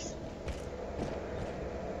Leaf.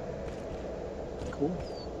 Cool.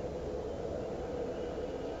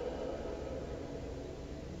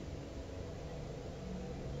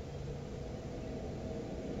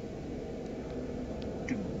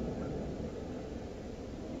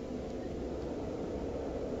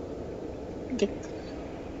 Okay.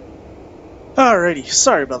 Alrighty,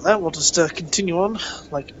 sorry about that. We'll just continue on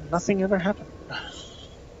like nothing ever happened.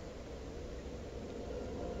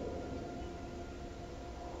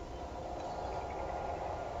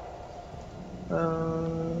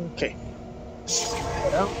 Okay.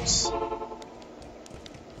 Head out.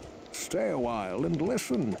 Stay a while and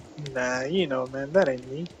listen. Nah, you know, man, that ain't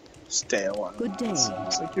me. Stay a while. Good day.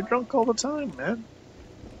 Seems like you're drunk all the time, man.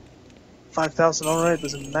 5,000, alright,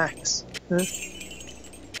 there's a max. Huh?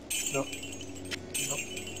 No. No.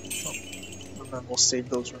 No. And then we'll save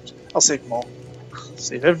those rooms. I'll save them all.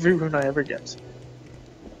 Save every rune I ever get.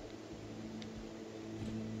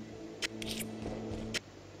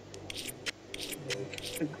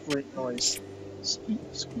 Make a great noise. Squeak,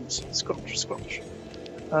 squeak, squelch, squelch.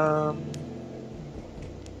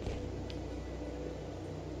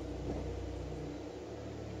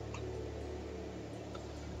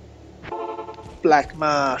 Black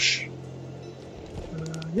marsh.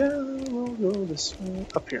 Yeah, we'll go this way.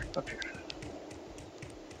 Up here, up here.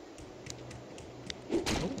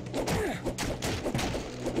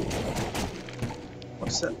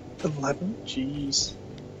 What's that? 11? Jeez.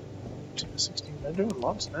 16. They're doing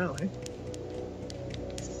lots now, eh?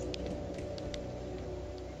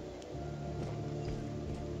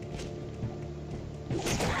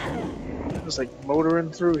 Just like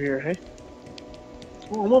motoring through here, hey?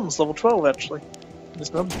 Oh, I'm almost level 12 actually.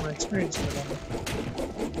 Just doubled my experience in it.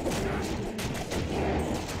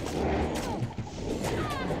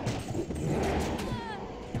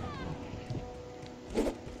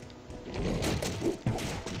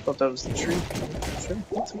 Thought that was the tree. Sure,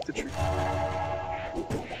 I'll take the tree.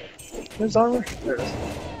 There's armor. There it is.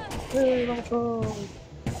 Hey, level 12.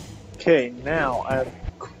 Okay, now I have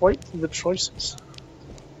quite the choices.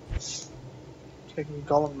 Taking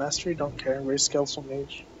Golem Mastery, don't care. Raise Skeletal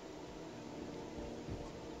Mage.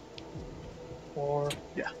 Or,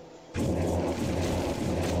 yeah.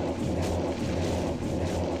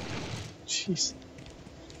 Jeez.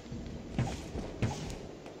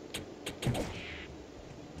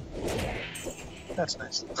 That's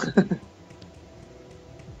nice.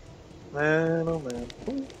 Man, oh man.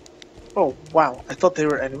 Ooh. Oh, wow. I thought they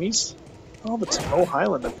were enemies. Oh, but Snow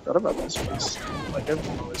Highland. I forgot about this place. Like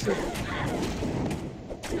everyone always did.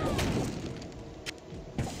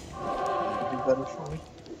 Would be better for me.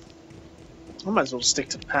 I might as well stick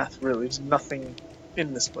to the path, really. There's nothing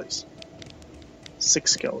in this place.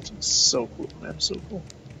 6 skeletons. So cool, man. So cool.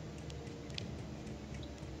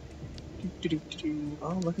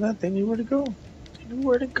 Oh, look at that. They knew where to go. They knew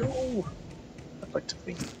where to go. I'd like to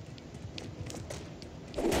think.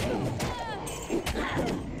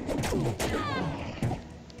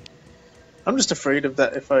 I'm just afraid of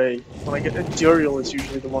that when I get Duriel is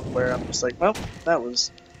usually the one where I'm just like, well, that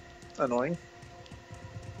was annoying.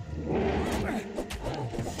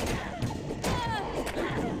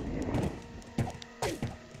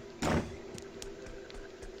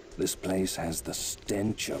 This place has the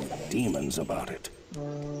stench of demons about it.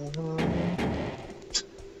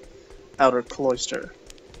 Outer Cloister.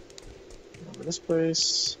 Remember this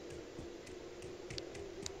place.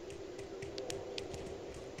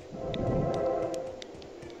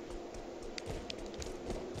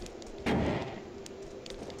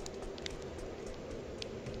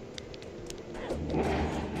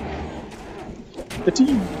 The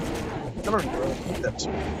team! Come on, bro. Need that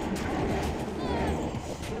too.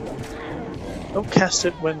 Don't cast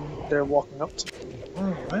it when they're walking up to me.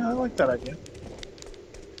 I like that idea.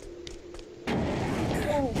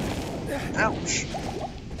 Ouch!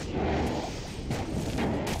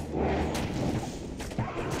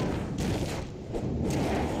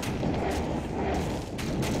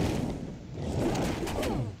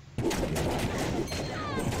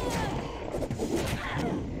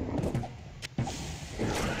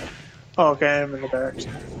 Oh, okay, I'm in the barracks.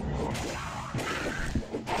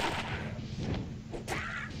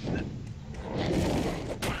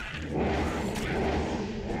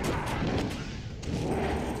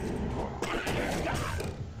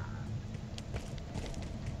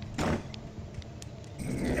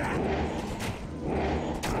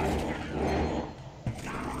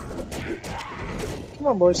 Come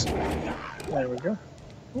on, boys. There we go.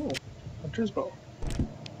 Ooh, hunter's bow.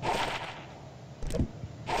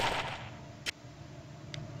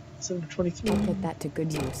 I'll 23. put that to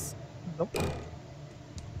good use. Nope.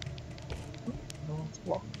 No, it's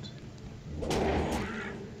locked.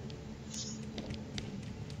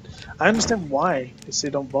 I understand why they say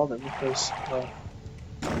don't bother because,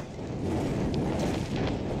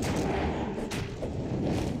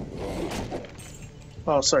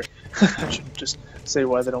 oh, sorry. I should just say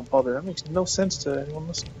why they don't bother. That makes no sense to anyone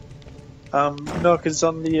listening. No, because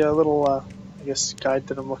on the little, I guess, guide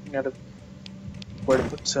that I'm looking at of where to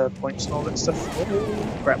put points and all that stuff.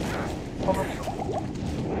 Oh, crap. Oh,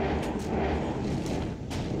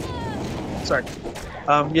 no. Sorry.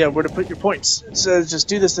 Yeah, where to put your points. It says just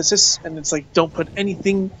do this, this, and it's like don't put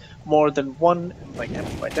anything more than 1 and like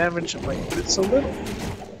amplify damage. I'm like, but it's so little.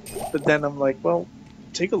 But then I'm like, well,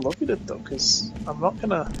 take a look at it though, because I'm not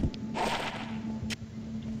gonna.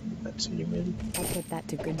 Give that to you, maybe. I'll put that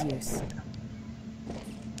to good use.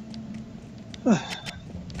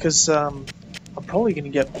 Because I'm probably gonna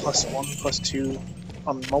get +1, +2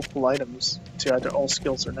 on multiple items to either all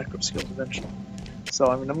skills or necro skills eventually. So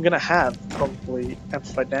I mean, I'm gonna have probably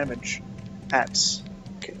amplified damage at,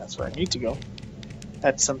 okay, that's where I need to go,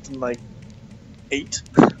 at something like 8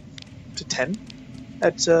 to 10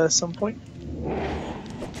 at some point.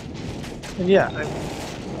 And yeah,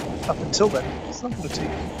 up until then, it's not gonna take.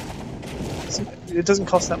 It doesn't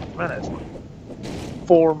cost that much mana. It's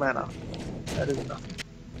 4 mana. That is nothing.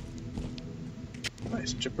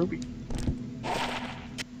 Nice, Jabrubi.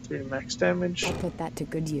 3 max damage. I'll put that to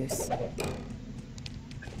good use.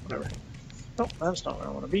 Whatever. Oh, that's not where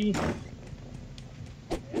I want to be.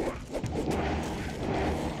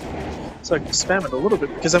 So I can spam it a little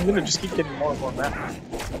bit because I'm going to just keep getting more and more mana.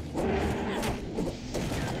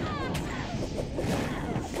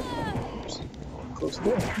 Oops. Close the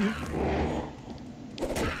door.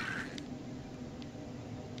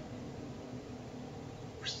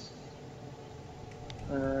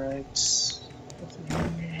 Alright.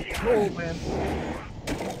 Oh man.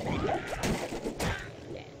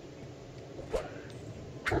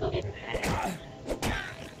 Thank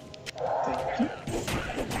you.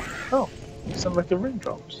 Oh, sound like the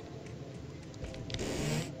raindrops.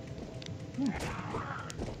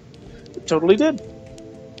 It totally did.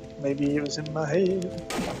 Maybe it was in my head.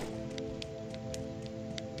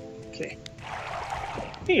 Okay.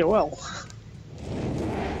 Yeah, well.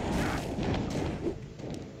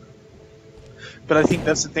 But I think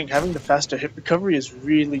that's the thing. Having the faster hit recovery is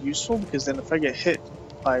really useful because then if I get hit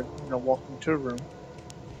by walking to a room,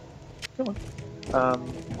 come on,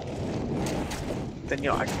 then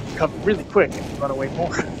I can recover really quick and run away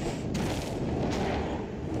more.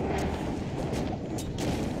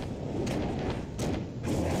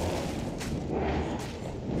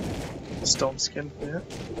 Stone skin, yeah.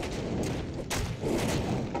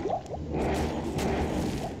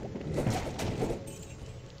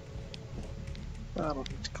 I don't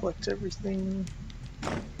need to collect everything.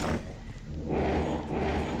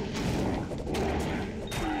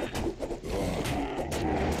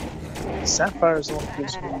 Sapphire is the one that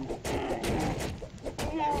gives me.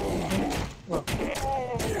 Well.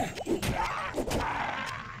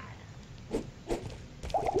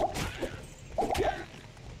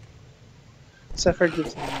 Sapphire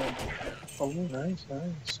gives me. Oh, nice.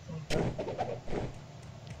 Okay.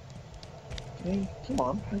 Okay, come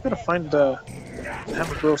on. I've got to find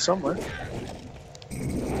hammer grill somewhere.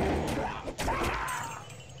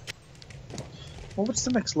 Well, what's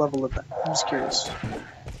the next level of that? I'm just curious.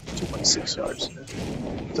 2.6 yards.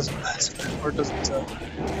 It doesn't last, or doesn't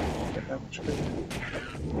get that much bigger.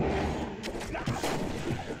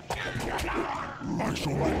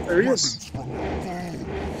 There he is.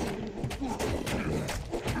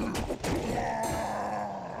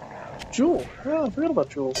 Jewel. Oh, I forgot about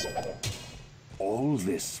jewels. All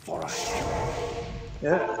this for a hammer.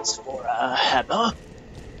 Yeah, it's for a hammer.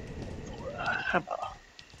 For a hammer.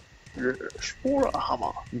 Yes, for a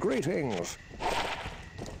hammer. Greetings.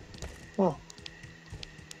 Oh.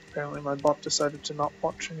 Apparently my bot decided to not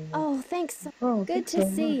watch anymore. Oh, thanks. Oh, Good thanks to so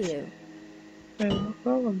see much. you. Yeah, no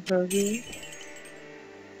problem, Peggy.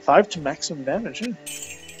 5 to maximum damage, eh?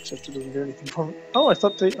 Except it doesn't do anything for me. Oh, I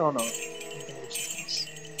thought they. Oh no.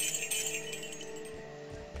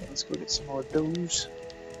 let's go get some more of those.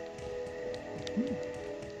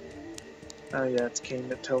 Oh yeah, it's Kane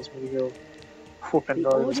that tells me to go whoop and The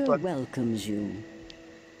dog this Order butt. welcomes you.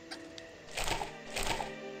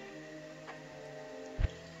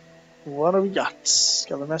 What do we got?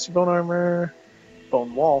 Skeleton Master Bone Armor,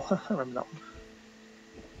 Bone Wall, I remember that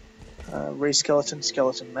one. Ray Skeleton,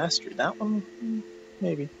 Skeleton Mastery, that one?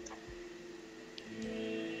 Maybe.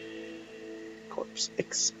 Corpse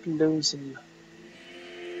Explosion.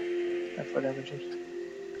 F4 damage.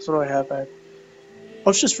 So what do I have? Oh,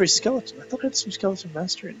 it's just Ray Skeleton. I thought I had some Skeleton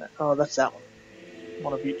Mastery in that. Oh, that's that one.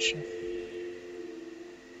 One of each.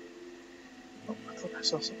 Oh, I thought I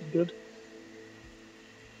saw something good.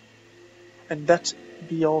 And that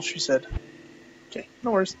be all she said. Okay,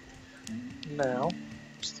 no worries. Now,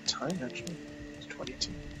 what's the time actually? It's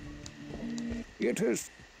 22. It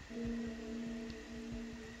is.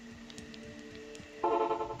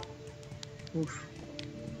 Oof.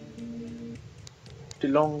 The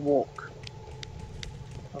long walk.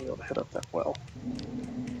 I'll be able to head up that well.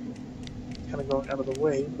 Kind of going out of the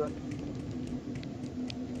way, but.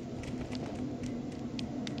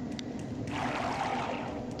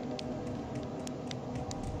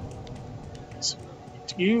 So,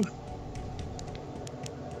 to you.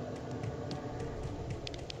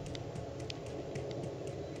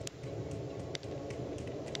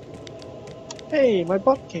 Hey, my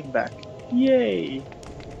bot came back. Yay!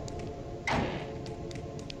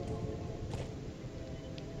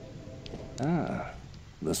 Ah,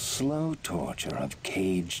 the slow torture of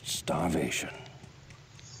caged starvation.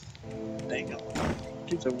 Dang it.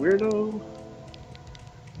 Dude's a weirdo.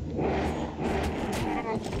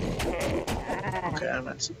 Okay, I'm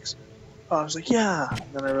at 6. Oh, I was like, yeah!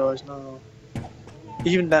 And then I realized, no.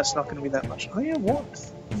 Even that's not going to be that much. Oh yeah,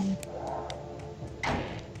 warmth.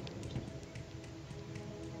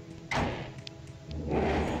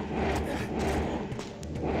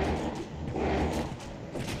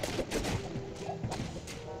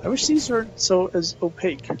 I wish these weren't so as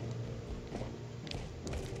opaque.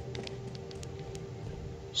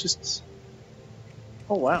 It's just...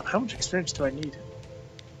 Oh wow, how much experience do I need?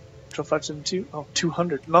 Control 572? Oh,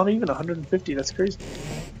 200. Not even 150, that's crazy.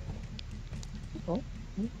 Oh,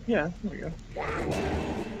 yeah, there we go.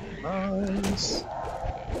 Nice.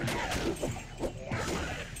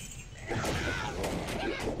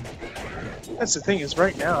 That's the thing, is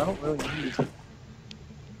right now I don't really need...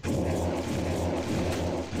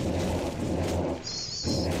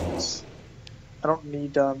 I don't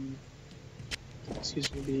need,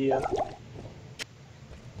 excuse me, the,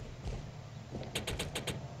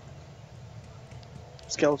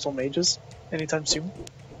 skeletal mages anytime soon.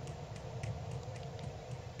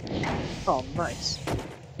 Oh, nice.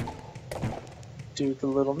 Do the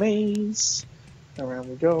little maze. Around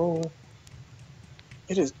we go.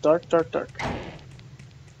 It is dark, dark, dark.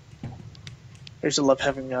 I used to love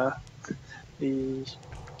having, the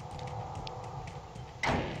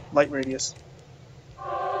light radius.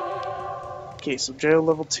 Okay, so jail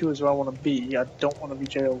level 2 is where I want to be. I don't want to be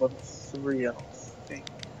jail level 3, I don't think.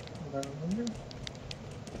 I remember.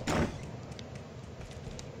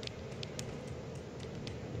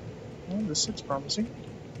 Well, this looks promising.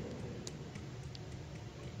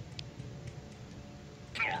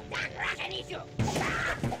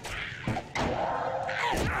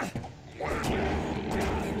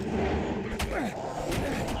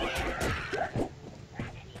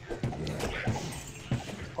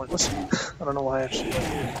 Pointless. I don't know why I actually.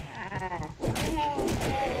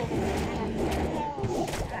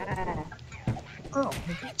 Oh,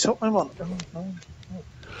 okay. Tilt my mom. Oh.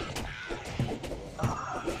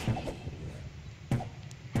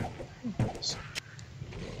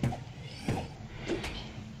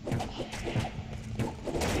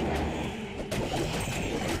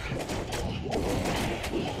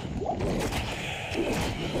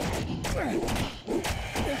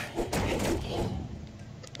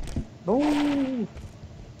 No.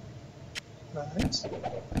 Nice.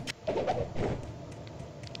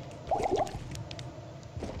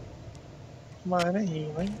 Minor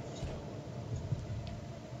healing.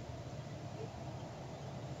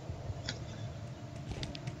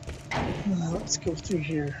 Let's go through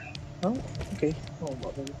here. Oh, okay. Oh,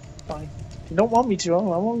 well, then, fine. If you don't want me to,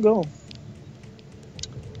 I won't go.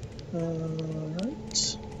 Right.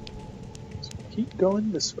 So keep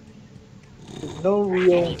going this way. There's no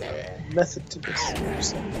real method to this.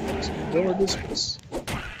 So go this way.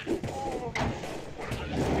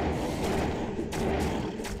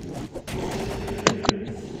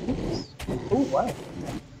 Oh wow!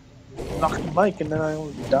 Knocked the mic and then I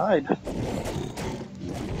almost died.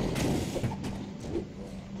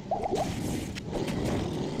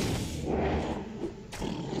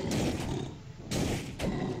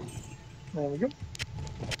 There we go.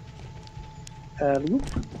 Alley-oop.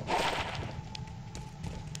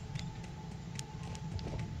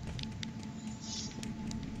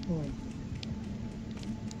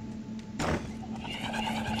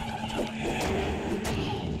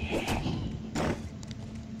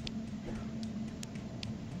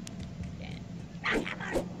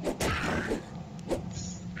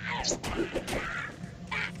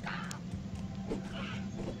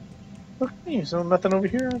 Okay, so nothing over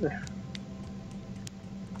here either.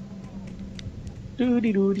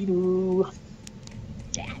 Doo-dee-doo-dee-doo.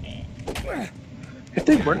 If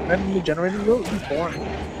they weren't randomly generated, though, it would be boring.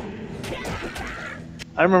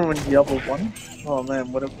 I remember when Diablo 1, oh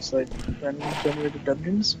man, what it was like, randomly generated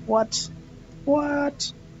dungeons. What?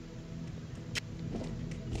 What?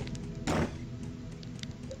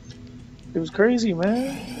 It was crazy,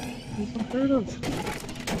 man. It was unheard of.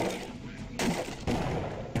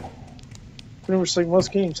 Pretty much like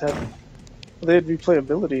most games had, well, they had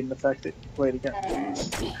replayability in the fact that you play it again.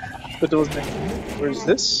 But there wasn't anything new. Whereas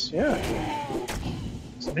this, yeah.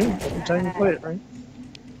 It's new every time you play it, right?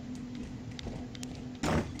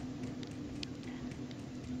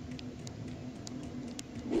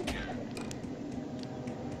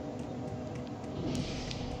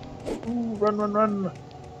 Ooh, run, run, run!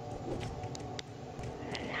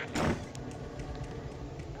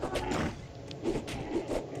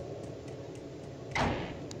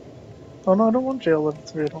 Oh no, I don't want jail level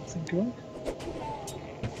 3, I don't think, do I?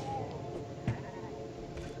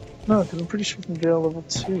 No, because I'm pretty sure from jail level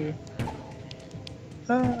 2.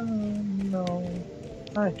 No.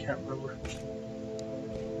 I can't remember.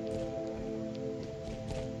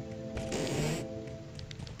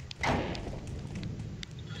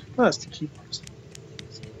 Oh, that's the keyboards.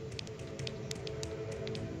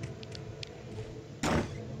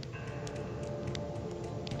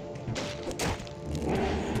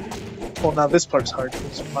 Well, now this part's hard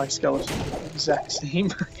because my skeleton is the exact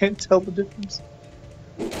same. I can't tell the difference.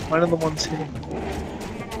 Mine are the ones hitting.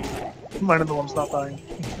 Mine are the ones not dying.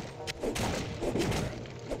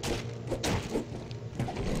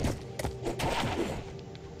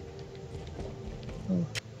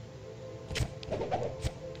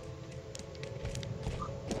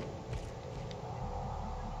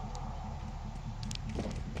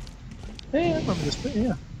 Hey, I remember this bit,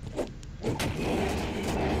 yeah.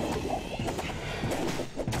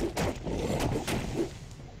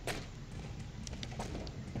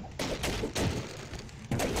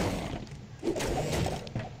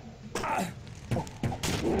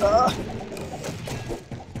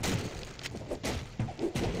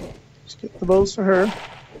 Just get the bows for her.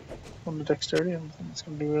 On the dexterity, I don't think it's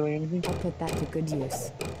going to do really anything. I'll put that to good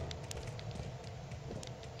use.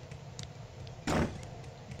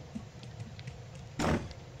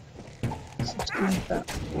 So let's do that.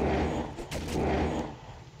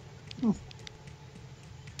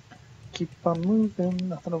 Keep on moving,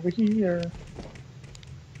 nothing over here.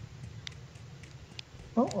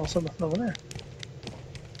 Oh, also nothing over there.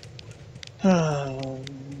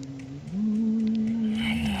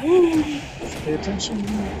 Pay attention.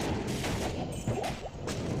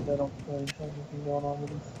 They don't really have anything going on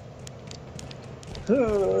with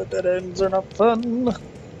them. Dead ends are not fun.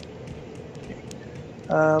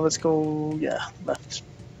 Let's go, yeah, left.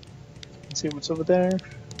 Let's see what's over there.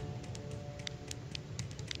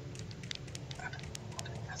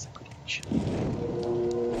 That's a good inch.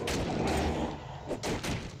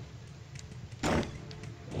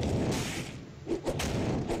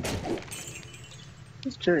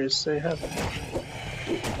 Just curious, they have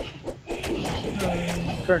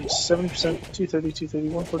current 70%, 230, 230,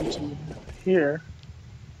 142 here.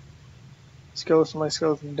 Skeleton by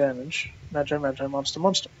skeleton damage. Magi, magi, monster,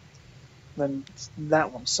 monster. Then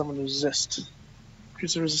that one, summon resist.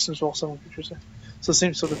 Creature resistance while summon creatures. So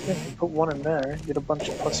same sort of thing. You put one in there, you get a bunch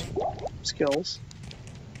of plus skills.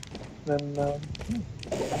 Then go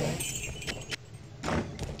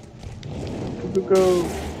go go.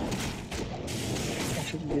 I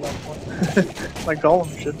shouldn't be on one. My golem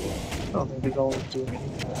should. I don't think the golem is doing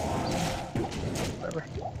anything. Whatever.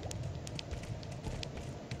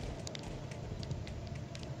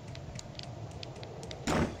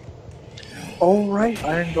 Oh right,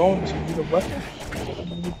 iron golems, you need a weapon. You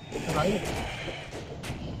need an item.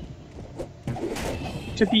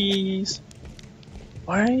 Chippies!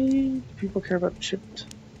 Why do people care about chipped?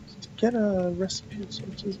 To get a recipe of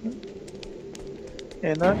sorts, isn't it?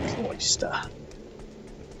 And not cloister.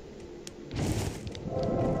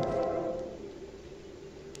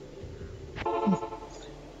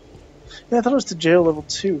 Yeah, I thought it was to jail level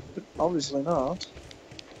 2, but obviously not.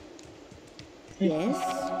 Yes?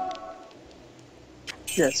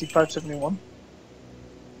 Yeah, C571.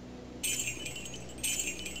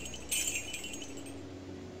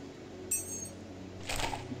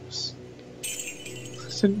 Oops.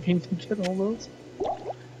 Didn't mean to get all those.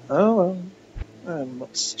 Oh well. And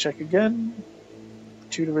let's check again.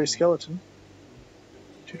 2-to-ray skeleton.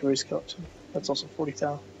 2-to-ray skeleton. That's also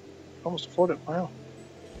 40,000. Almost afford it. Wow.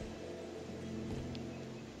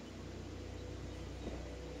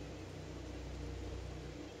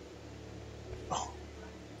 Oh.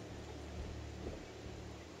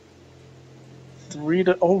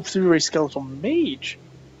 3-ray skeleton mage.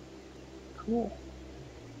 Cool.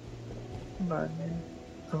 I'm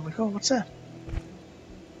like, oh, what's that?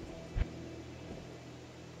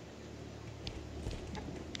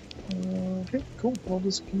 Okay, cool. We'll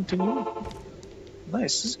just continue.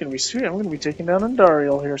 Nice. This is gonna be sweet. I'm gonna be taking down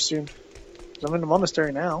Andariel here soon. Because I'm in the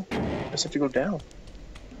monastery now. I just have to go down.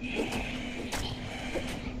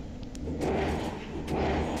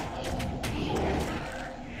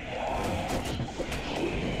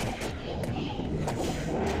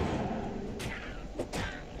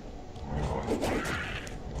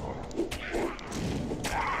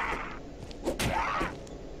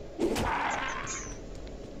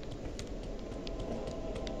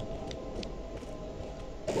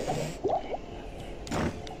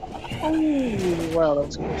 Oh, wow, that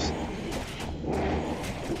was close.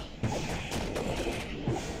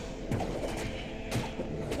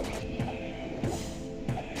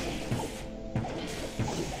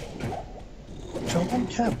 Jump on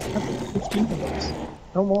cap. 15 minutes.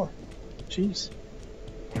 No more. Jeez.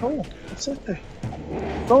 Oh, what's that there?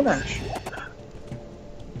 Bonash.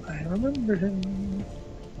 I remember him.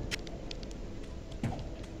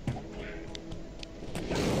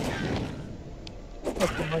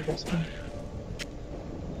 Okay, I guess.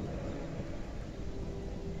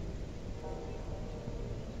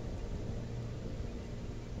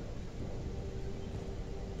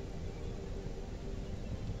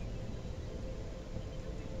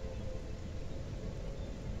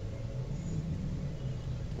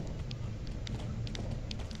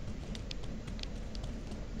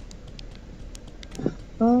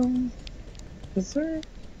 Is there?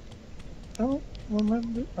 I don't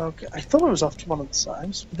remember. Okay, I thought it was off to one of the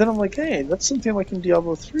sides, but then I'm like, hey, that's something like in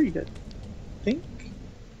Diablo 3, I think.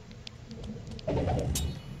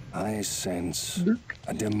 I sense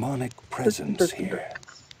a demonic presence here.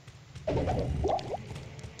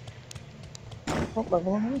 What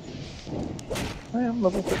level am I? I am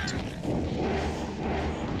level 13.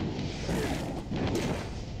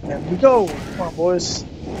 And we go! Come on, boys.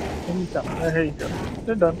 There you go.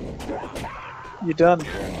 They're done. You're done.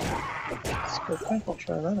 Let's go back. I'll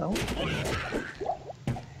try that out.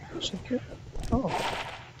 Check it. Oh.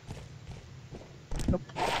 Nope.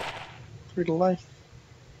 3 to life.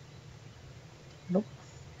 Nope.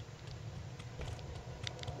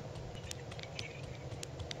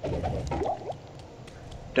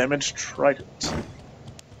 Damaged trident.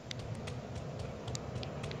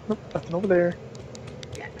 Nope, nothing over there.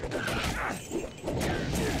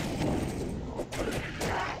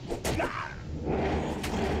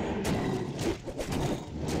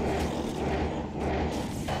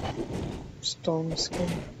 Stone skin.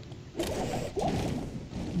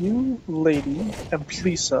 You lady,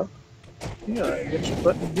 Amplisa. Yeah, get your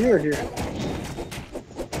butt in gear here.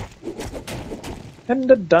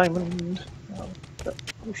 And a diamond. Oh, that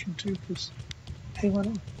potion too, please. Hey, why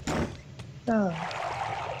not? Ah.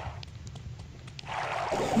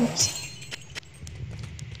 Oops.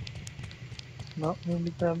 Not going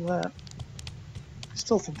to grab that. I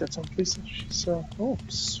still think that's Amplisa. She's, oh,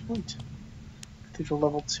 sweet. Cathedral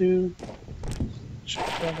level 2. Check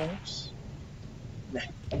that out. Nah.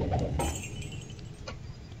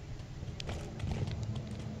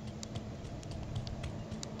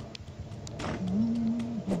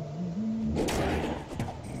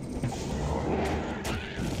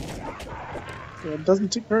 Yeah, it doesn't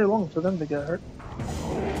take very long for them to get hurt.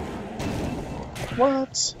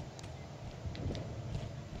 What?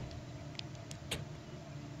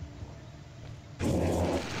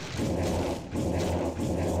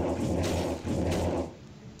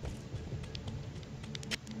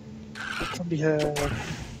 We have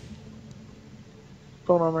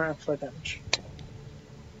bone armor and fire damage.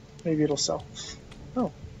 Maybe it'll sell.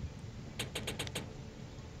 Oh.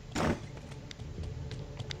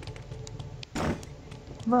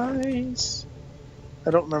 Nice. I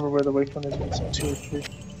don't remember where the waypoint is, but it's in 2 or 3. I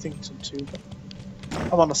think it's in 2, but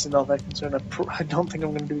I'm honestly not that concerned. I don't think I'm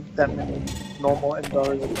going to do that many normal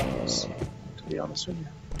Endari attacks, to be honest with you.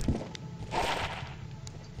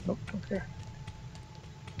 Nope, don't care.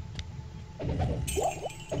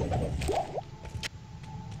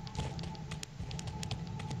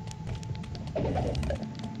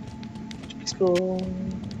 Let's go.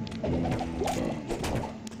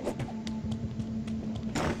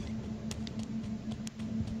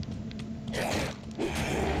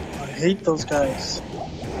 I hate those guys.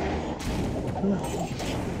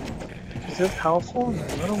 Because they're powerful and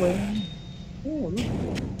they run away. Ooh, look.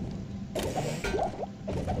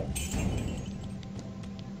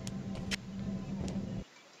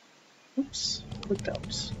 Oops, clicked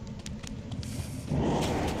out.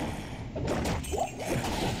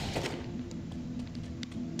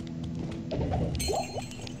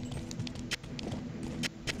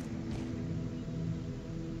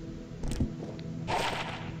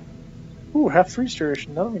 Ooh, half freeze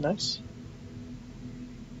duration, that'll be nice.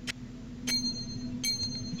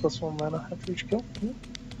 +1 mana after each kill. Yeah.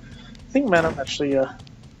 I think mana actually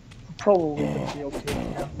probably gonna be okay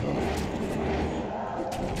now.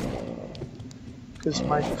 Because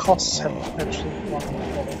my costs have actually gone up.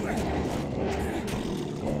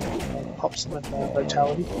 Pop some in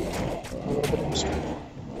vitality, a little bit of strength,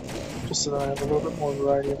 just so that I have a little bit more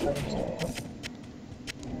variety of items to pick up.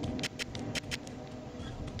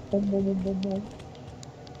 Boom, boom, boom, boom, boom.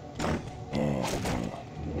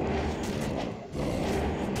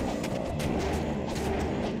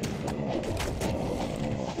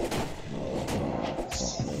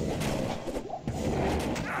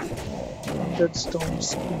 Deadstone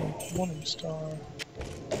Spin, Morning Star.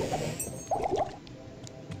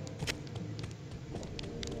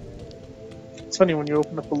 It's funny when you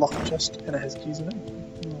open up a locked chest and it has keys in it.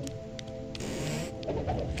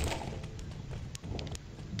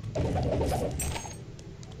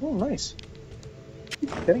 Oh, nice. I keep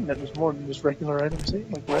forgetting that there's more than just regular items, eh?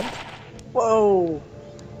 Like red. Whoa!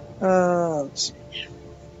 Let's see.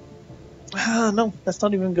 No, that's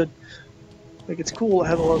not even good. Like, it's cool, I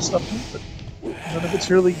have a lot of stuff in it, but none of it's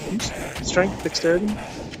really used. Strength, dexterity.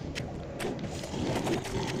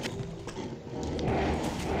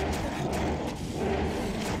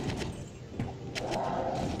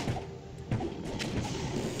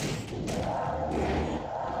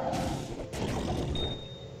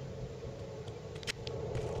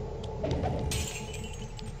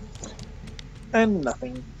 And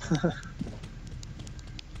nothing.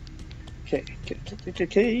 Okay.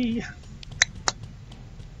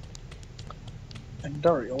 And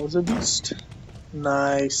Dario is a beast.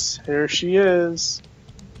 Nice. Here she is.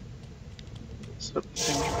 So,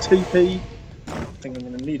 TP. I don't think I'm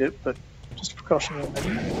going to need it, but just a precautionary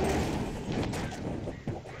measure.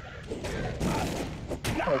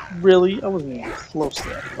 Oh, really? I wasn't even close to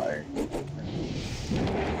that fire.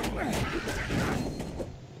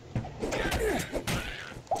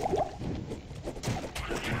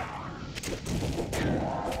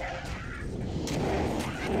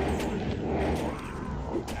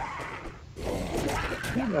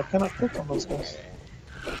 I cannot click on those guys.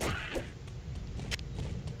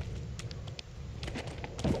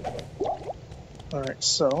 Alright,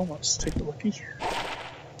 so let's take a looky.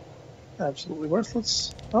 Absolutely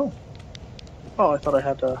worthless. Oh. Oh, I thought I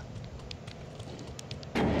had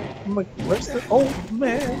I'm like, where's the. Oh,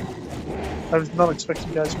 man! I was not expecting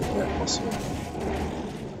you guys with that also.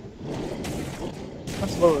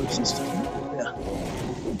 That's lower resistance, isn't it? Yeah.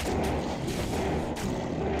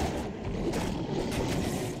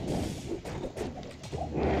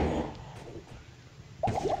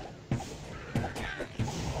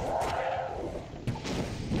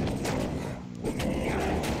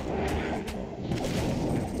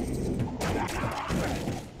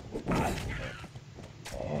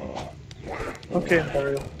 Okay,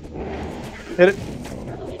 Imperial. Hit it.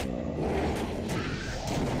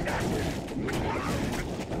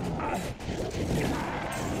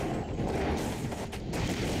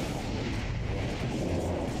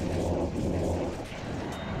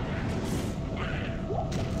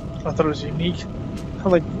 I thought it was unique.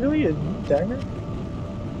 I'm like, really? A unique dagger?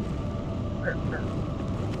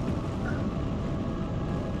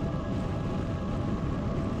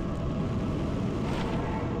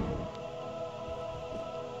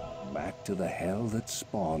 Back to the hell that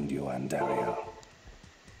spawned you, Andario.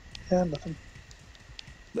 Yeah, nothing.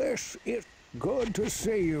 This is good to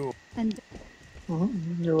see you. And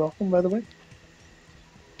You're welcome, by the way.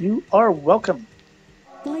 You are welcome.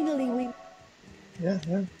 finally we... Yeah,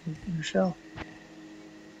 you shall.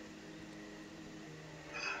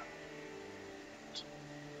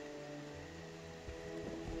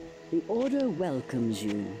 The Order welcomes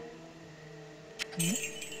you.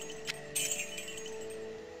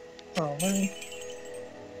 Oh, man.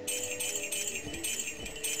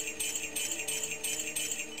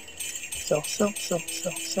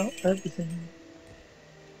 Sell everything.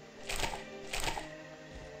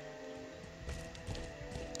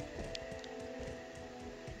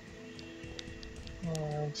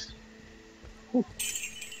 Nice. Ooh,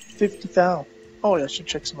 50,000. Oh yeah, I should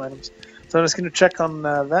check some items. So I'm just going to check on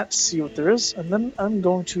that, see what there is, and then I'm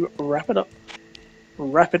going to wrap it up.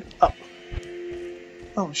 Wrap it up.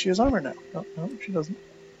 Oh, she has armor now. No, no, she doesn't.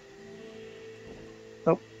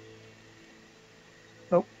 Nope.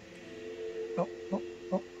 Nope. Nope. Nope.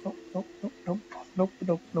 Nope. Nope. Nope. Nope. Nope. Nope.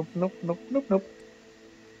 Nope. Nope. Nope. Nope. Nope. Nope.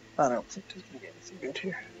 I don't think there's gonna be anything good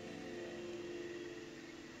here.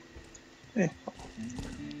 Eh.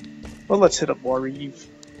 Well, let's hit up Warreeve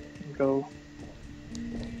and go.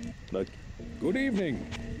 Look. Good evening.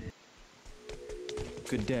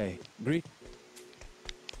 Good day. Greet.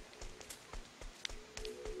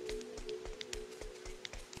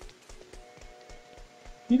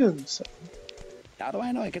 He doesn't sell. How do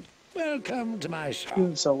I know I can? Welcome to my shop. He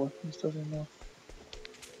doesn't sell weapons, does he? No.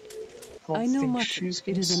 I know think much. she's It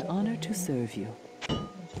gonna is an sell honor to serve you.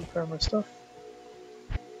 repair my stuff.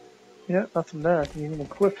 Yeah, nothing there. I can even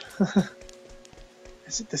equip.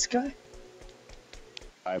 Is it this guy?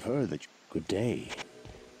 I've heard that. Good day.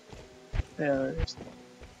 Yeah, there it is.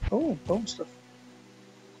 Oh, bone stuff.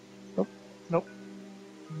 Nope. Nope.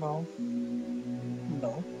 No.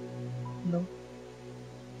 No. No.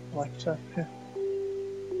 Like that. Yeah.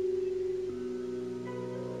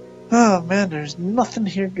 Oh man, there's nothing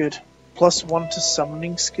here good. +1 to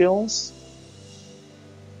summoning skills.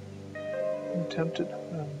 I'm tempted.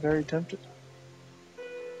 I'm very tempted.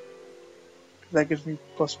 That gives me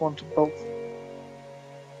 +1 to both.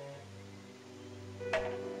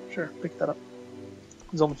 Sure, pick that up.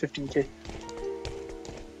 It's only 15k.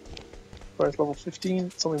 Whereas level 15,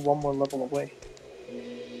 it's only one more level away.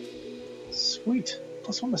 Sweet.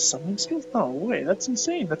 +1 to summoning skills? No way, that's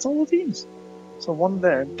insane. That's all of these. So one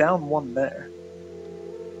there, down one there.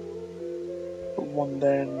 Put one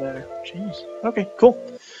there and there. Jeez. Okay, cool.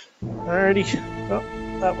 Alrighty. Well,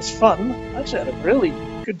 that was fun. I actually had a really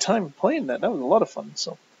good time playing that. That was a lot of fun.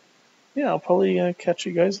 So, yeah, I'll probably catch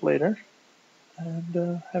you guys later.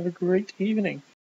 And have a great evening.